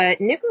 Yeah. But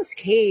Nicolas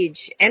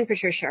Cage and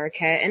Patricia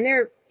Arquette and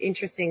their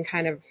interesting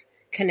kind of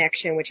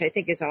connection, which I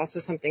think is also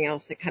something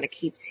else that kind of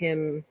keeps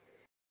him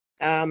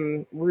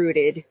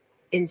rooted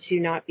into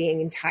not being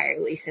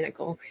entirely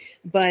cynical,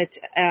 but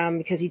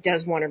because he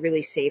does want to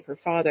really save her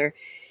father.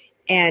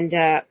 And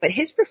but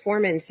his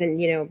performance,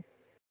 and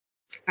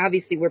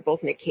obviously we're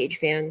both Nick Cage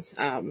fans,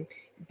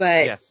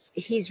 but Yes.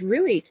 he's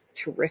really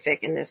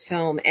terrific in this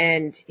film,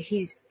 and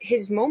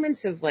his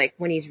moments of like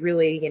when he's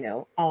really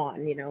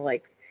on,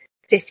 like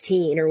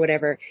 15 or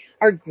whatever,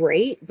 are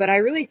great, but I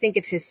really think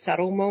it's his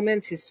subtle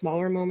moments, his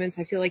smaller moments.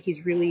 I feel like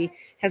he's really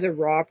has a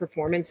raw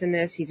performance in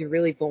this. He's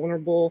really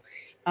vulnerable.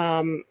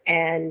 And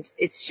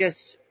it's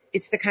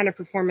the kind of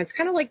performance,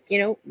 kind of like,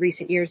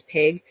 recent years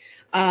Pig,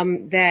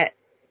 that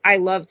I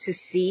love to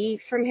see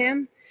from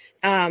him.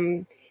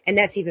 And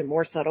that's even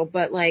more subtle,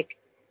 but like,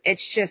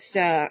 it's just,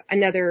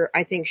 another,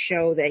 I think,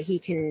 show that he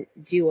can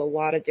do a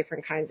lot of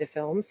different kinds of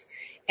films.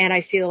 And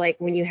I feel like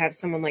when you have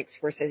someone like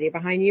Scorsese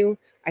behind you,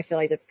 I feel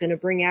like that's going to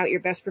bring out your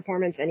best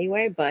performance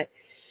anyway, but,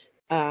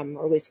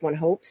 or at least one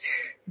hopes.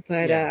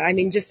 But, Yeah. I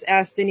mean, just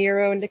ask De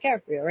Niro and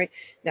DiCaprio, right?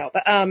 No,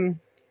 but,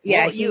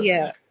 yeah,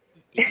 Well,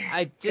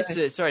 I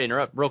just sorry to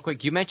interrupt real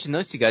quick. You mentioned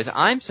those two guys.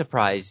 I'm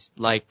surprised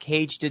like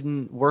Cage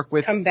didn't work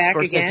with come back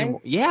Scorsese. again.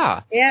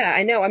 Yeah. Yeah,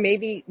 I know.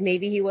 Maybe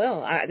he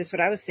will. That's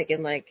what I was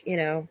thinking. Like,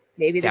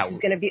 maybe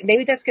That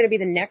maybe that's going to be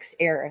the next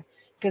era.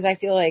 Because I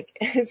feel like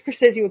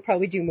Scorsese would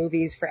probably do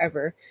movies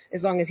forever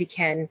as long as he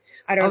can.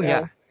 I don't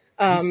know.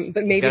 But He's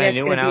maybe got a that's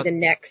new going one to be out. the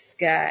next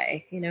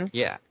guy,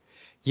 Yeah.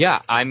 Yeah.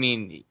 I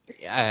mean,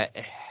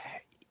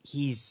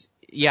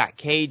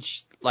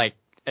 Cage, like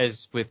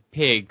as with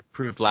Pig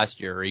proved last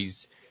year,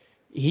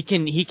 he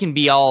can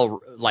be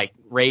all like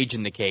rage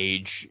in the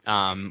cage,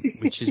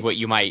 which is what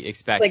you might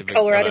expect like of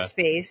Color Out a of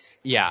Space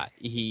yeah,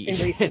 in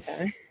recent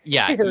time.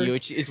 yeah,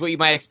 which is what you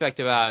might expect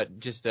about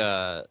just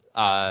a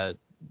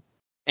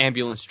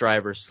ambulance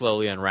driver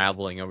slowly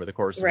unraveling over the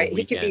course of a Right.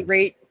 He could weekend.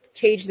 be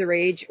Cage the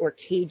Rage or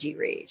Cagey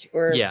Rage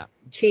or Yeah.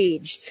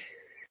 Caged.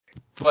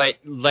 But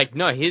like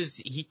no,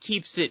 he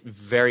keeps it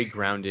very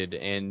grounded,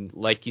 and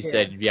like you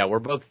said, yeah, we're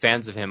both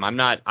fans of him.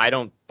 I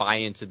don't buy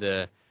into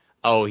the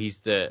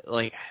he's the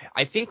like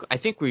I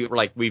think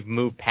we've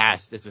moved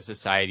past as a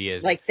society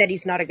as like that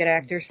he's not a good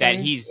actor that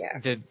thing. he's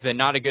the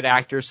not a good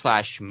actor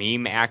 /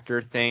 meme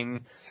actor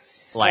thing.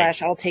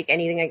 Slash I'll take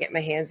anything I get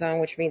my hands on,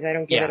 which means I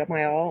don't give it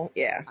my all.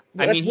 Yeah.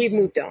 Well, I mean, we've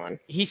moved on.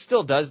 He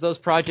still does those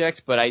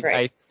projects, but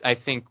Right. I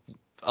think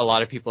a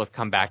lot of people have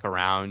come back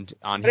around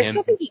on But him. I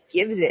still think he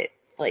gives it,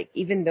 like,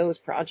 even those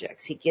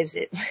projects, he gives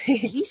it.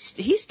 He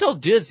still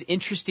does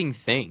interesting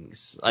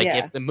things. Like,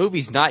 if the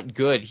movie's not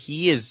good,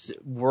 he is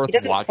worth he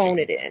doesn't watching. phone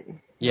it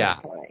in. Yeah.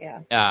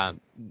 Yeah.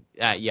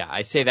 Yeah,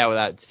 I say that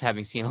without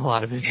having seen a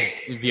lot of his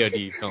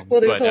VOD films.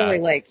 Well, there's only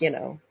like,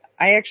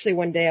 I actually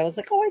one day I was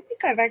like, oh, I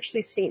think I've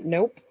actually seen,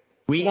 nope.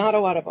 Not a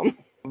lot of them.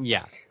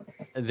 Yeah.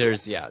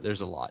 There's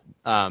a lot.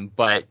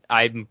 But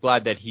I'm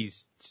glad that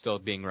he's still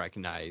being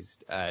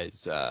recognized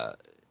as a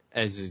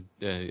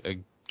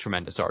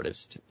tremendous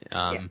artist.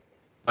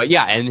 But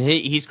yeah, and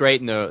he's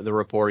great in the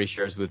rapport he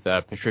shares with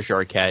Patricia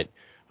Arquette,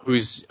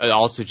 who's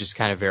also just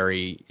kind of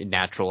very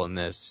natural in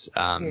this.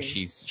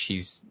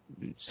 She's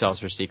sells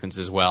her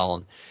sequences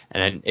well,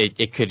 and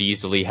it could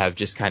easily have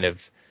just kind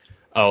of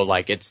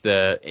like it's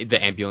the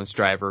ambulance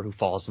driver who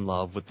falls in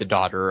love with the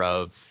daughter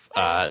of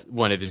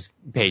one of his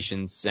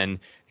patients, and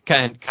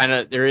kind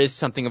of there is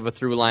something of a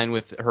through line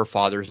with her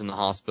father's in the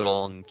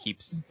hospital and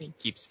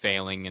keeps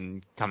failing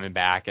and coming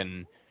back,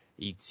 and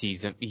he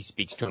sees him, he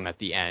speaks to him at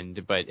the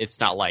end, but it's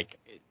not like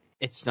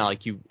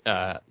you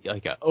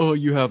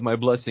you have my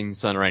blessing,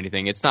 son, or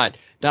anything. It's not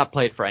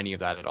played for any of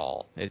that at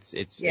all.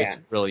 It's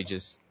really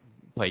just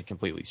played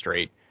completely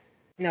straight.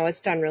 No,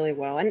 it's done really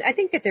well. And I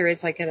think that there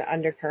is like an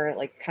undercurrent,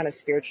 like kind of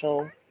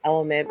spiritual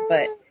element,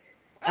 but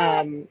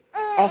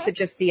also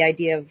just the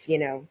idea of,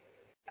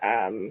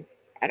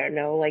 I don't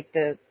know, like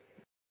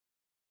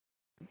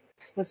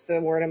what's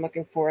the word I'm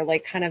looking for?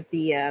 Like kind of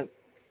the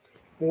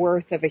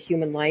worth of a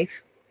human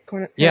life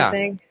kind of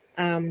thing.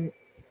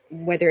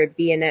 Whether it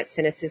be in that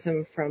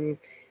cynicism from,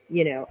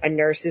 a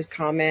nurse's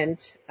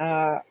comment,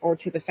 or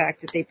to the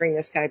fact that they bring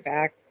this guy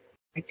back,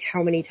 like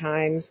how many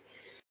times.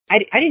 I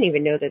didn't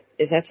even know that.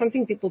 Is that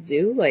something people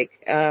do?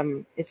 Like,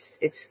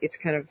 it's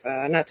kind of,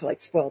 not to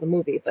like spoil the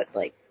movie, but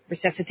like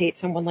resuscitate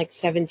someone like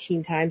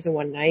 17 times in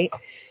one night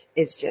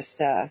is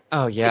just,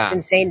 it's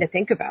insane to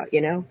think about,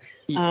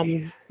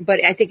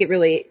 but I think it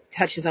really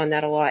touches on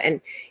that a lot.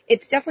 And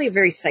it's definitely a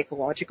very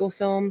psychological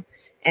film,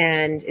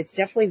 and it's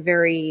definitely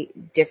very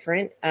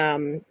different,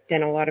 than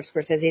a lot of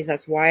Scorsese's.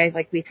 That's why,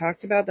 like we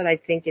talked about, that I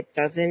think it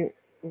doesn't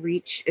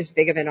reach as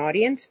big of an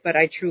audience, but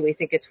I truly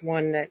think it's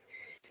one that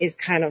is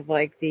kind of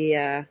like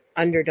the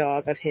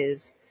underdog of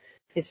his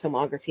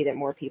filmography that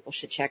more people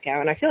should check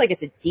out. And I feel like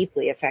it's a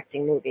deeply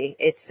affecting movie.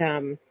 It's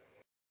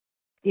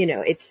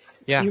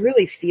you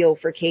really feel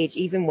for Cage,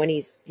 even when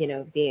he's,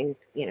 being,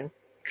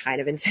 kind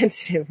of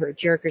insensitive or a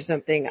jerk or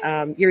something.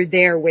 You're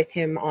there with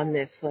him on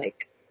this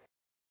like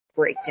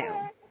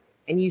breakdown,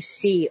 and you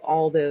see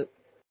all the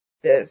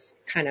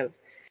kind of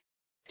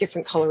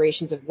different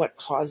colorations of what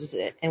causes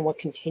it and what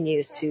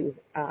continues to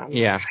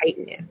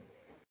heighten it.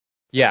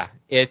 Yeah,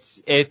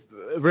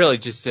 really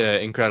just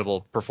an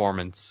incredible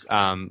performance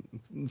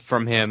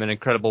from him, and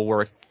incredible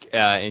work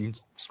in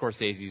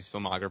Scorsese's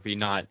filmography.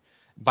 Not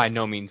by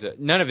no means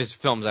none of his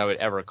films I would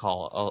ever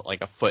call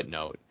like a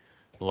footnote.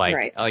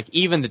 Like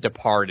even The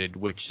Departed,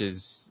 which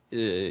is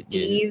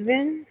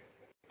even.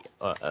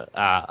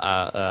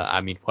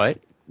 I mean, what?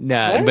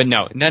 No, What? but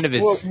no, none of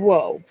his.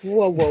 Whoa!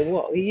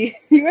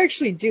 You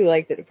actually do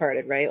like The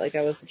Departed, right? Like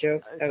that was the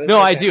joke. No,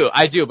 I do,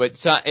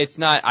 but it's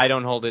not. I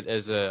don't hold it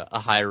as a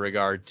high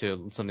regard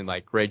to something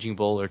like Raging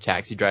Bull or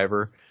Taxi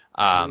Driver.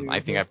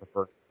 I think I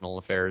prefer Criminal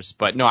Affairs,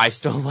 but no, I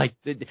still like.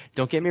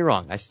 Don't get me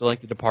wrong, I still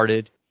like The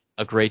Departed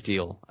a great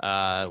deal.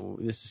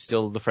 This is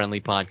still the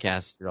friendly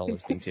podcast you're all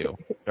listening to.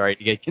 Sorry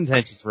to get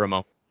contentious for a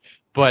moment.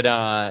 But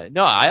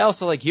no, I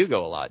also like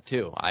Hugo a lot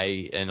too.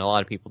 And a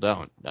lot of people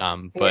don't.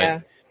 But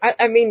yeah,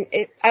 I mean,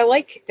 I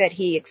like that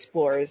he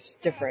explores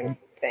different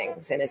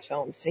things in his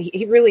films.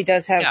 He really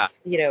does have,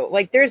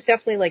 like there's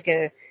definitely like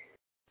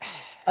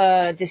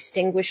a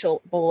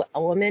distinguishable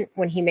element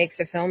when he makes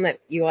a film that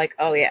you like.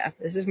 Oh yeah,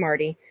 this is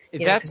Marty.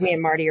 Because me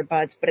and Marty are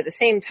buds. But at the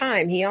same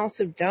time, he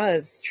also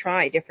does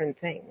try different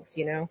things.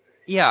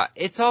 Yeah,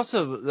 it's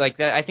also like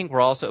that. I think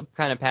we're also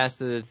kind of past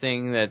the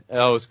thing that,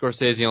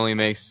 Scorsese only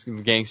makes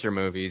gangster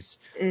movies.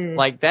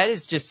 Like that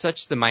is just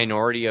such the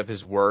minority of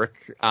his work.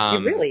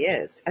 It really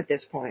is at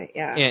this point.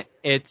 Yeah.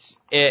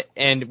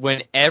 And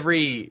when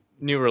every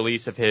new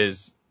release of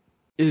his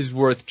is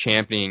worth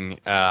championing,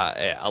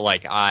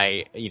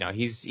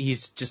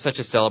 he's just such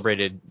a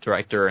celebrated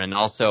director, and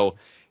also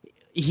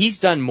he's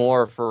done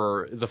more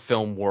for the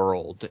film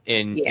world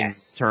in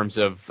terms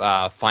of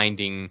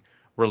finding,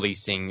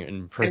 releasing,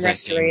 and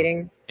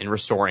presenting and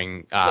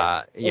restoring.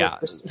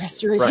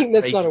 Restorating.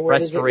 That's not a word.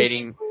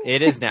 Restorating.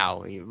 It is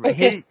now.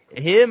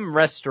 Him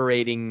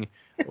restorating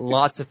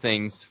lots of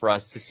things for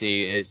us to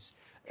see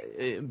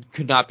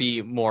could not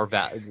be more.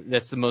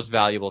 That's the most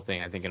valuable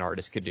thing I think an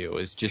artist could do,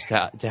 is just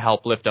to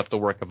help lift up the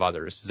work of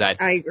others.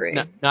 I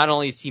agree. Not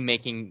only is he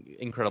making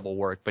incredible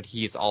work, but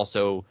he's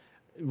also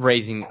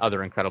raising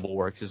other incredible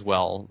works as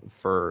well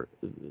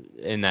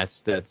and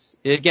that's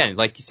again,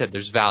 like you said,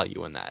 there's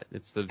value in that.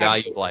 It's the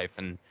value of life,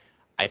 and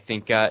I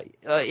think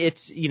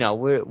it's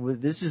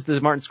this is the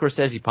Martin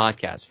Scorsese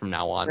podcast from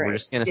now on. Right. We're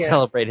just going to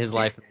celebrate his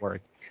life and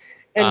work.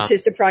 And to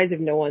surprise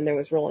of no one, there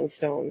was Rolling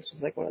Stones,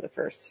 was like one of the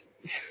first.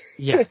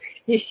 Yeah,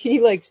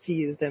 he likes to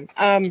use them.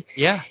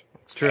 Yeah,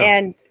 it's true.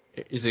 And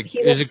it's a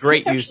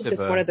great use of. He's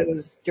just one of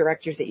those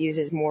directors that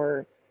uses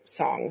more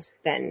songs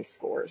than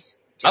scores.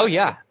 Generally. Oh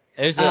yeah.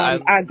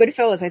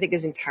 Goodfellas, I think,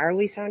 is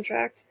entirely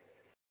soundtracked.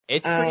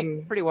 It's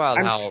pretty wild.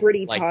 I'm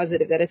pretty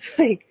positive that it's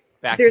like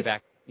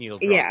back-to-back needle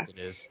drop. Yeah, it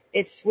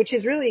is. Which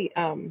is really,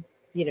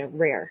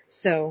 rare.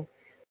 So,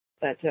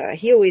 but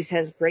he always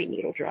has great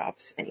needle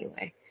drops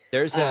anyway.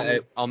 There's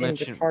I'll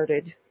mention.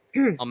 Departed.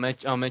 I'll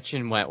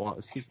mention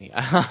excuse me.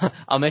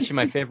 I'll mention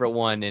my favorite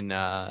one in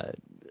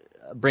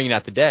Bringing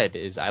Out the Dead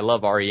is I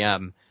love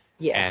REM.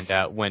 Yes.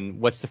 And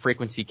what's the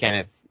frequency,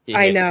 Kenneth?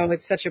 I know,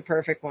 it's such a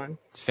perfect one.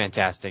 It's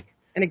fantastic.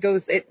 And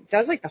it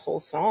does like the whole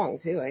song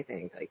too, I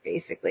think, like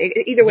basically.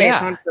 Either way,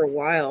 it's on for a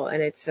while,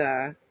 and it's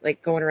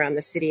like going around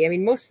the city. I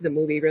mean, most of the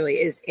movie really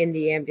is in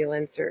the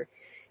ambulance or,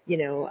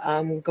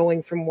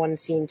 going from one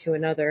scene to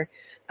another.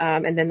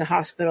 And then the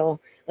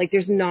hospital, like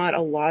there's not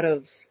a lot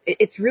of,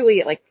 it's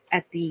really like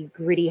at the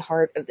gritty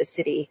heart of the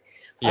city,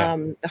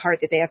 the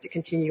heart that they have to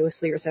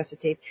continuously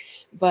resuscitate.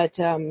 But,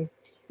 and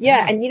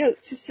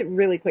just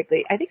really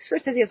quickly, I think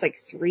Scorsese has like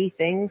 3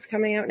 things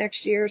coming out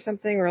next year or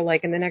something, or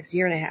like in the next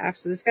year and a half.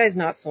 So this guy's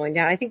not slowing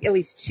down. I think at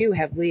least 2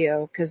 have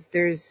Leo, because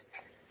there's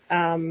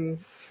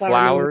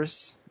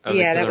Flowers.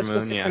 That was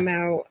supposed to come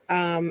out.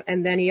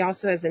 And then he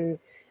also has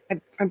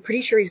I'm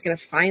pretty sure he's going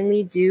to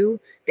finally do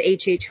the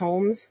H.H.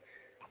 Holmes.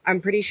 I'm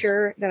pretty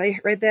sure that I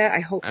read that. I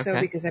hope so,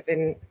 because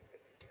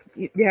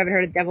you haven't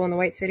heard of Devil in the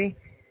White City?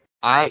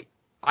 I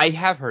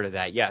have heard of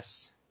that,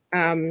 yes.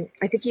 I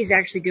think he's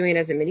actually doing it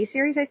as a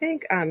miniseries, I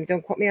think.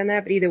 Don't quote me on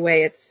that, but either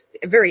way, it's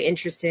very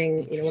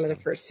interesting. One of the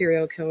first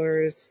serial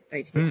killers,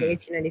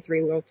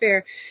 1893 World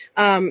Fair.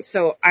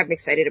 So I'm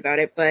excited about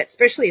it, but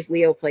especially if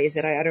Leo plays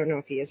it. I don't know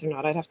if he is or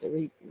not. I'd have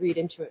to read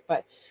into it,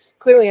 but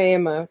clearly I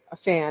am a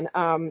fan.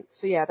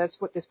 So yeah, that's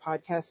what this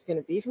podcast is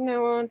going to be from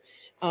now on.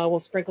 We'll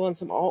sprinkle in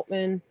some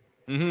Altman,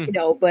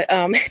 but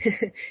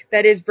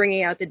that is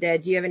Bringing Out the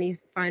Dead. Do you have any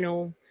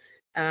final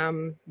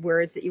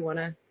words that you want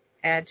to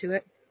add to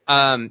it?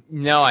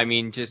 No, I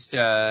mean, just,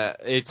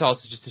 it's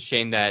also just a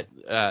shame that,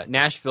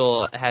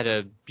 Nashville had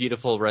a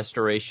beautiful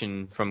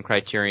restoration from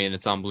Criterion.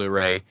 It's on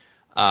Blu-ray.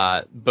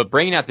 But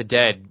Bringing Out the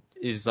Dead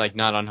is like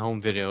not on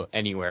home video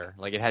anywhere.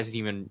 Like it hasn't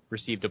even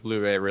received a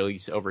Blu-ray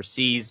release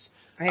overseas.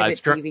 I have a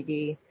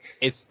DVD.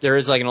 There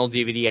is like an old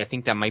DVD. I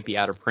think that might be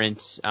out of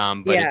print.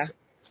 But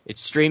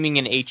it's streaming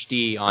in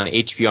HD on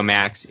HBO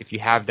Max. If you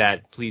have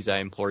that, please, I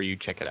implore you,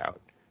 check it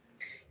out.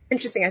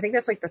 Interesting. I think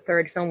that's like the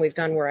 3rd film we've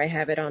done where I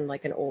have it on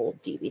like an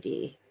old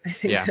DVD. I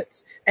think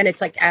and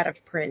it's like out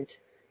of print.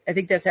 I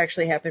think that's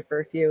actually happened for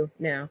a few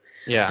now.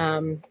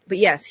 Yeah. But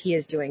yes, he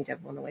is doing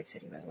Devil in the White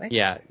City, by the way.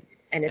 Yeah.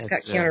 And it's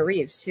got Keanu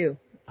Reeves too.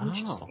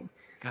 Interesting.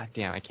 God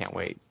damn, I can't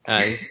wait.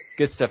 There's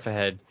good stuff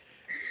ahead.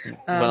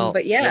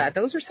 But yeah,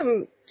 those are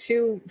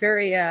two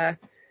very,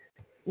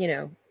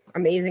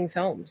 amazing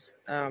films.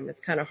 It's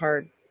kind of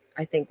hard,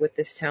 I think, with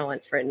this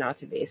talent for it not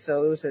to be.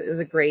 So it was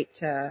a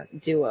great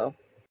duo.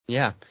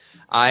 Yeah,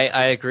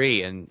 I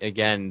agree. And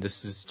again,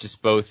 this is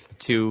just both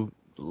two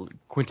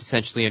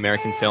quintessentially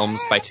American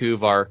films by two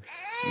of our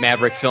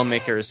maverick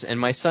filmmakers, and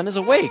my son is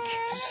awake,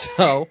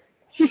 so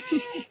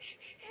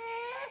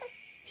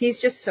he's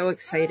just so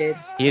excited.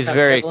 He's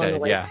very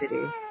excited, yeah.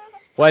 City.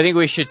 Well, I think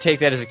we should take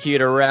that as a cue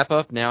to wrap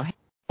up now.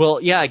 Well,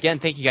 yeah, again,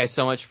 thank you guys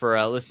so much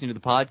for listening to the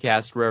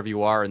podcast wherever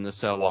you are in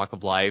this walk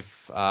of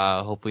life.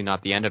 Hopefully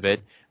not the end of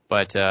it,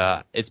 but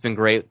it's been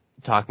great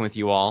talking with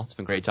you all. It's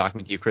been great talking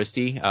with you,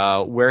 Christy.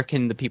 Where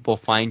can the people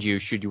find you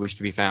should you wish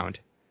to be found?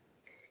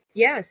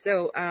 Yeah,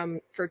 so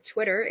for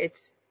Twitter,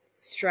 it's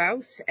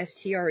Strauss,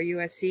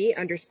 STRUSE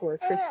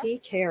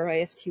 _Christy,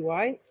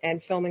 KRISTY,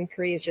 and Film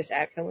Inquiry is just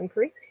at Film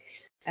Inquiry.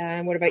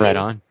 What about you? Right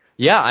on.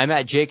 Yeah, I'm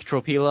at Jake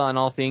Tropila on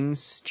all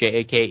things,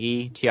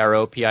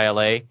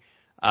 JAKETROPILA.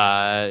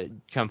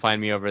 Come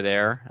find me over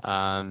there,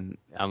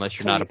 unless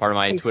you're not a part of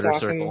my Twitter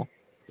circle.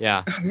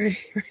 Yeah.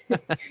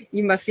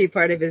 You must be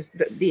part of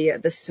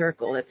the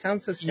circle. That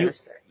sounds so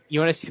sinister. You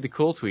want to see the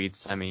cool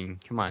tweets? I mean,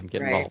 come on,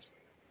 get involved.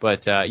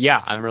 But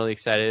yeah, I'm really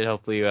excited.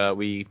 Hopefully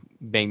we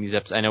bang these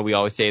episodes. I know we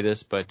always say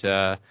this, but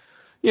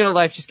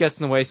life just gets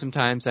in the way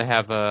sometimes. I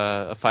have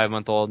a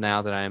 5-month-old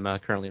now that I'm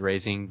currently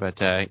raising, but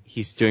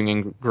he's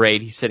doing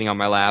great. He's sitting on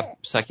my lap,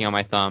 sucking on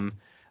my thumb.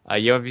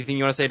 You have anything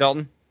you want to say,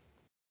 Dalton?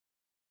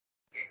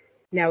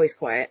 Now he's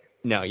quiet.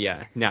 No,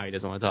 yeah. Now he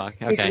doesn't want to talk.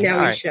 Okay.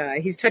 He's shy.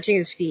 He's touching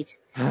his feet.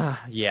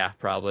 Yeah,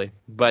 probably.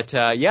 But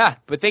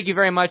but thank you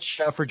very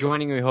much for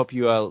joining. We hope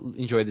you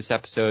enjoyed this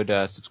episode.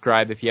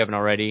 Subscribe if you haven't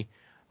already.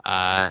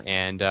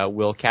 And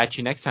we'll catch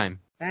you next time.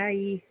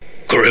 Bye.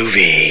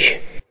 Groovy.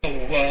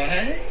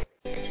 What?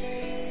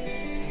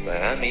 But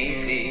I'm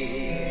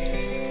easy.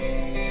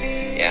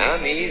 Yeah,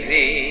 I'm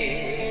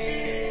easy.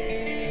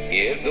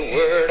 Give the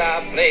word,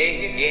 I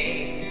play a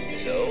game.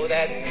 So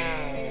that's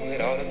how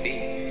it ought to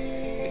be.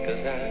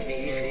 Because I'm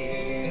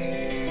easy.